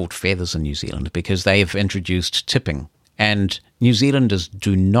really ruffled feathers in New Zealand because they have introduced tipping. And New Zealanders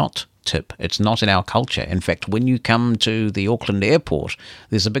do not tip. It's not in our culture. In fact, when you come to the Auckland airport,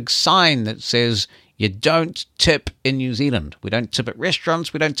 there's a big sign that says you don't tip in New Zealand. We don't tip at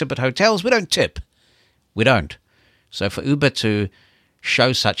restaurants. We don't tip at hotels. We don't tip. We don't. So for Uber to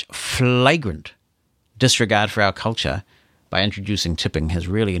show such flagrant disregard for our culture by introducing tipping has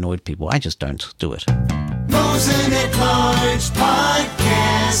really annoyed people. I just don't do it. Mosen at Large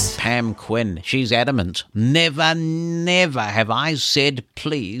Podcast. Pam Quinn, she's adamant. Never, never have I said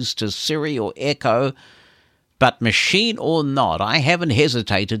please to Siri or Echo, but machine or not, I haven't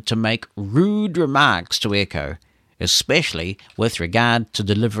hesitated to make rude remarks to Echo, especially with regard to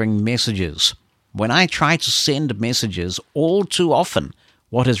delivering messages. When I try to send messages, all too often,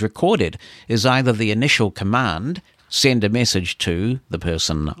 what is recorded is either the initial command, send a message to the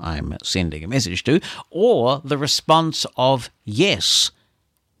person I'm sending a message to, or the response of yes,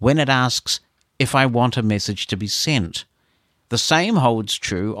 when it asks if I want a message to be sent. The same holds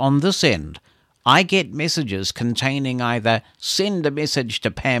true on this end. I get messages containing either send a message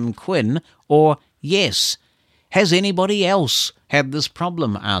to Pam Quinn or yes. Has anybody else had this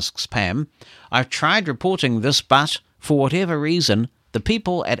problem, asks Pam. I've tried reporting this, but for whatever reason, the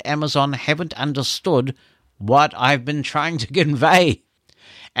people at Amazon haven't understood what I've been trying to convey.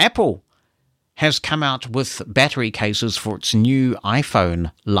 Apple has come out with battery cases for its new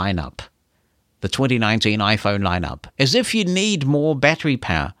iPhone lineup, the 2019 iPhone lineup, as if you need more battery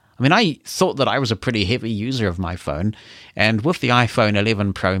power. I mean, I thought that I was a pretty heavy user of my phone, and with the iPhone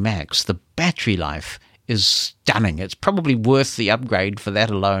 11 Pro Max, the battery life is stunning. It's probably worth the upgrade for that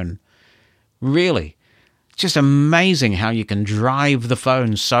alone. Really. Just amazing how you can drive the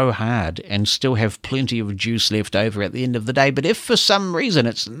phone so hard and still have plenty of juice left over at the end of the day. But if for some reason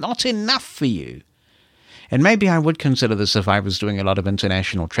it's not enough for you, and maybe I would consider this if I was doing a lot of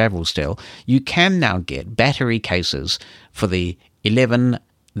international travel still, you can now get battery cases for the 11,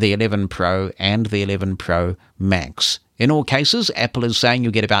 the 11 Pro, and the 11 Pro Max. In all cases, Apple is saying you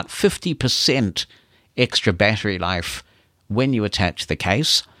get about 50% extra battery life when you attach the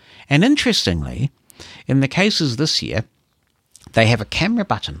case. And interestingly, in the cases this year, they have a camera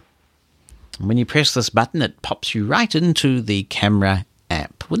button. And when you press this button, it pops you right into the camera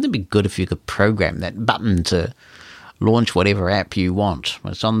app. Wouldn't it be good if you could program that button to launch whatever app you want?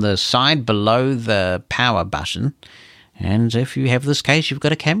 It's on the side below the power button. And if you have this case, you've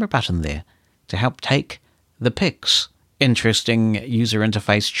got a camera button there to help take the pics. Interesting user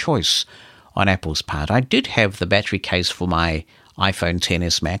interface choice on Apple's part. I did have the battery case for my iPhone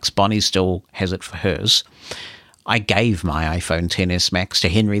XS Max. Bonnie still has it for hers. I gave my iPhone XS Max to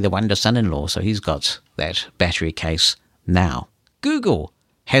Henry, the wonder son-in-law, so he's got that battery case now. Google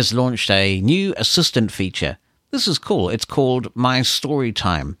has launched a new assistant feature. This is cool. It's called My Story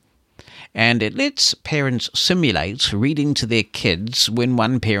Time, and it lets parents simulate reading to their kids when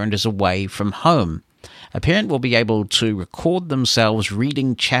one parent is away from home. A parent will be able to record themselves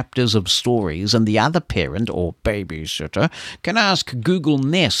reading chapters of stories, and the other parent, or babysitter, can ask Google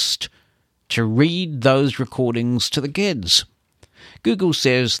Nest to read those recordings to the kids. Google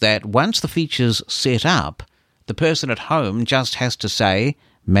says that once the feature's set up, the person at home just has to say,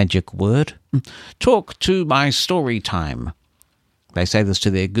 magic word, talk to my story time. They say this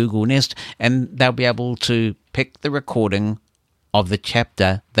to their Google Nest, and they'll be able to pick the recording of the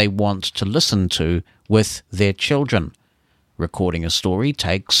chapter they want to listen to with their children. Recording a story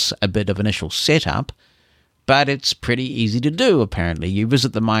takes a bit of initial setup, but it's pretty easy to do, apparently. You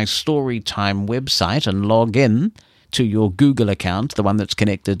visit the My Storytime website and log in to your Google account, the one that's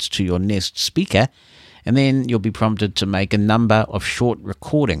connected to your Nest speaker, and then you'll be prompted to make a number of short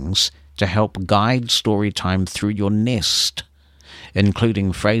recordings to help guide Storytime through your Nest,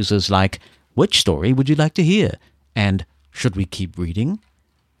 including phrases like, which story would you like to hear? And should we keep reading?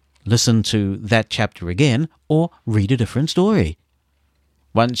 Listen to that chapter again, or read a different story.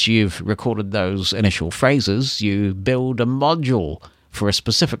 Once you've recorded those initial phrases, you build a module for a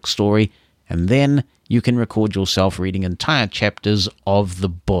specific story, and then you can record yourself reading entire chapters of the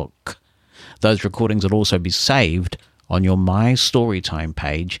book. Those recordings will also be saved on your My Storytime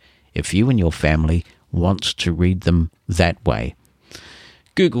page if you and your family want to read them that way.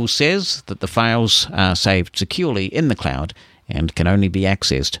 Google says that the files are saved securely in the cloud and can only be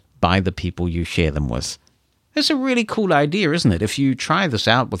accessed by the people you share them with. It's a really cool idea, isn't it? If you try this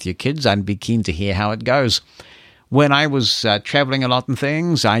out with your kids, I'd be keen to hear how it goes. When I was traveling a lot and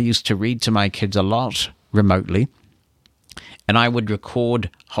things, I used to read to my kids a lot remotely, and I would record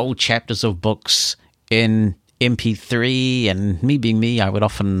whole chapters of books in MP3, and me being me, I would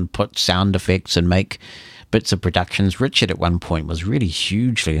often put sound effects and make bits of productions. Richard at one point was really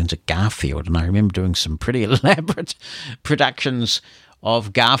hugely into Garfield, and I remember doing some pretty elaborate productions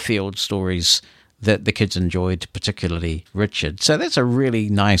of Garfield stories that the kids enjoyed, particularly Richard. So that's a really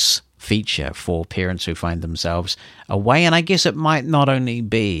nice feature for parents who find themselves away. And I guess it might not only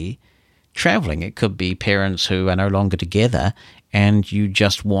be traveling, it could be parents who are no longer together and you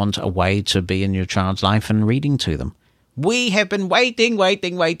just want a way to be in your child's life and reading to them. We have been waiting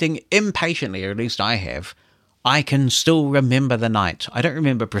impatiently, or at least I have. I can still remember the night. I don't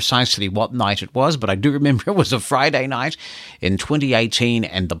remember precisely what night it was, but I do remember it was a Friday night in 2018,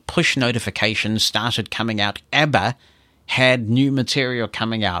 and the push notifications started coming out. ABBA had new material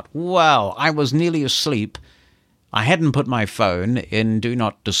coming out. Wow, I was nearly asleep. I hadn't put my phone in Do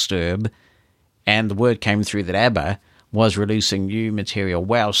Not Disturb, and the word came through that ABBA was releasing new material.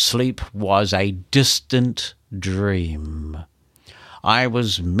 Wow, sleep was a distant dream. I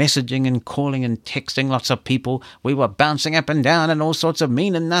was messaging and calling and texting lots of people. We were bouncing up and down and all sorts of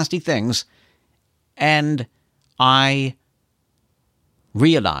mean and nasty things. And I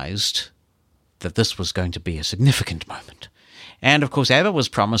realized that this was going to be a significant moment. And, of course, ABBA was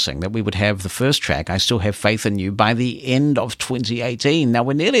promising that we would have the first track, I Still Have Faith in You, by the end of 2018. Now,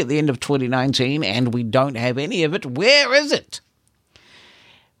 we're nearly at the end of 2019, and we don't have any of it. Where is it?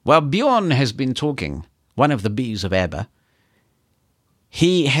 Well, Bjorn has been talking, one of the Bs of ABBA.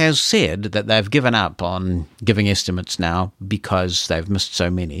 He has said that they've given up on giving estimates now because they've missed so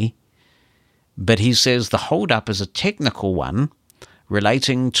many. But he says the hold-up is a technical one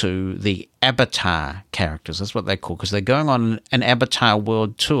relating to the Avatar characters. That's what they call, because they're going on an Avatar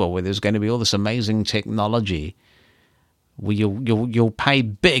world tour where there's going to be all this amazing technology where you'll pay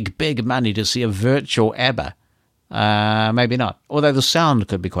big money to see a virtual ABBA. Maybe not. Although the sound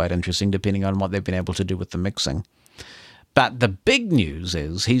could be quite interesting depending on what they've been able to do with the mixing. But the big news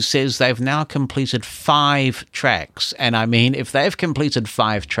is he says they've now completed 5 tracks. And I mean, if they've completed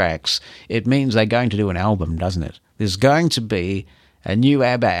 5 tracks, it means they're going to do an album, doesn't it? There's going to be a new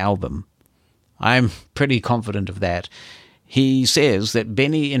ABBA album. I'm pretty confident of that. He says that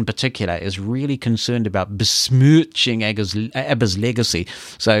Benny in particular is really concerned about besmirching ABBA's legacy.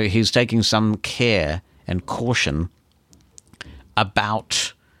 So he's taking some care and caution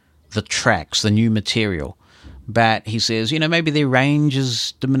about the tracks, the new material. But he says, maybe their range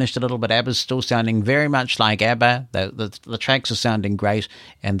is diminished a little bit. ABBA's still sounding very much like ABBA. The tracks are sounding great,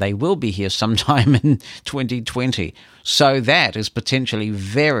 and they will be here sometime in 2020. So that is potentially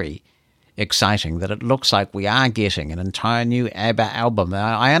very exciting, that it looks like we are getting an entire new ABBA album.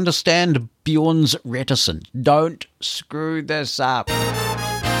 Now, I understand Bjorn's reticence. Don't screw this up.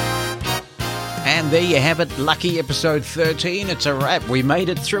 And there you have it, lucky episode 13. It's a wrap. We made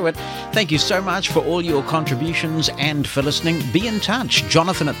it through it. Thank you so much for all your contributions and for listening. Be in touch.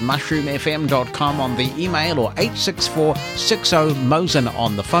 Jonathan@mushroomfm.com on the email or 864-60-MOSEN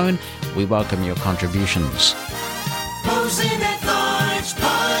on the phone. We welcome your contributions. Mosen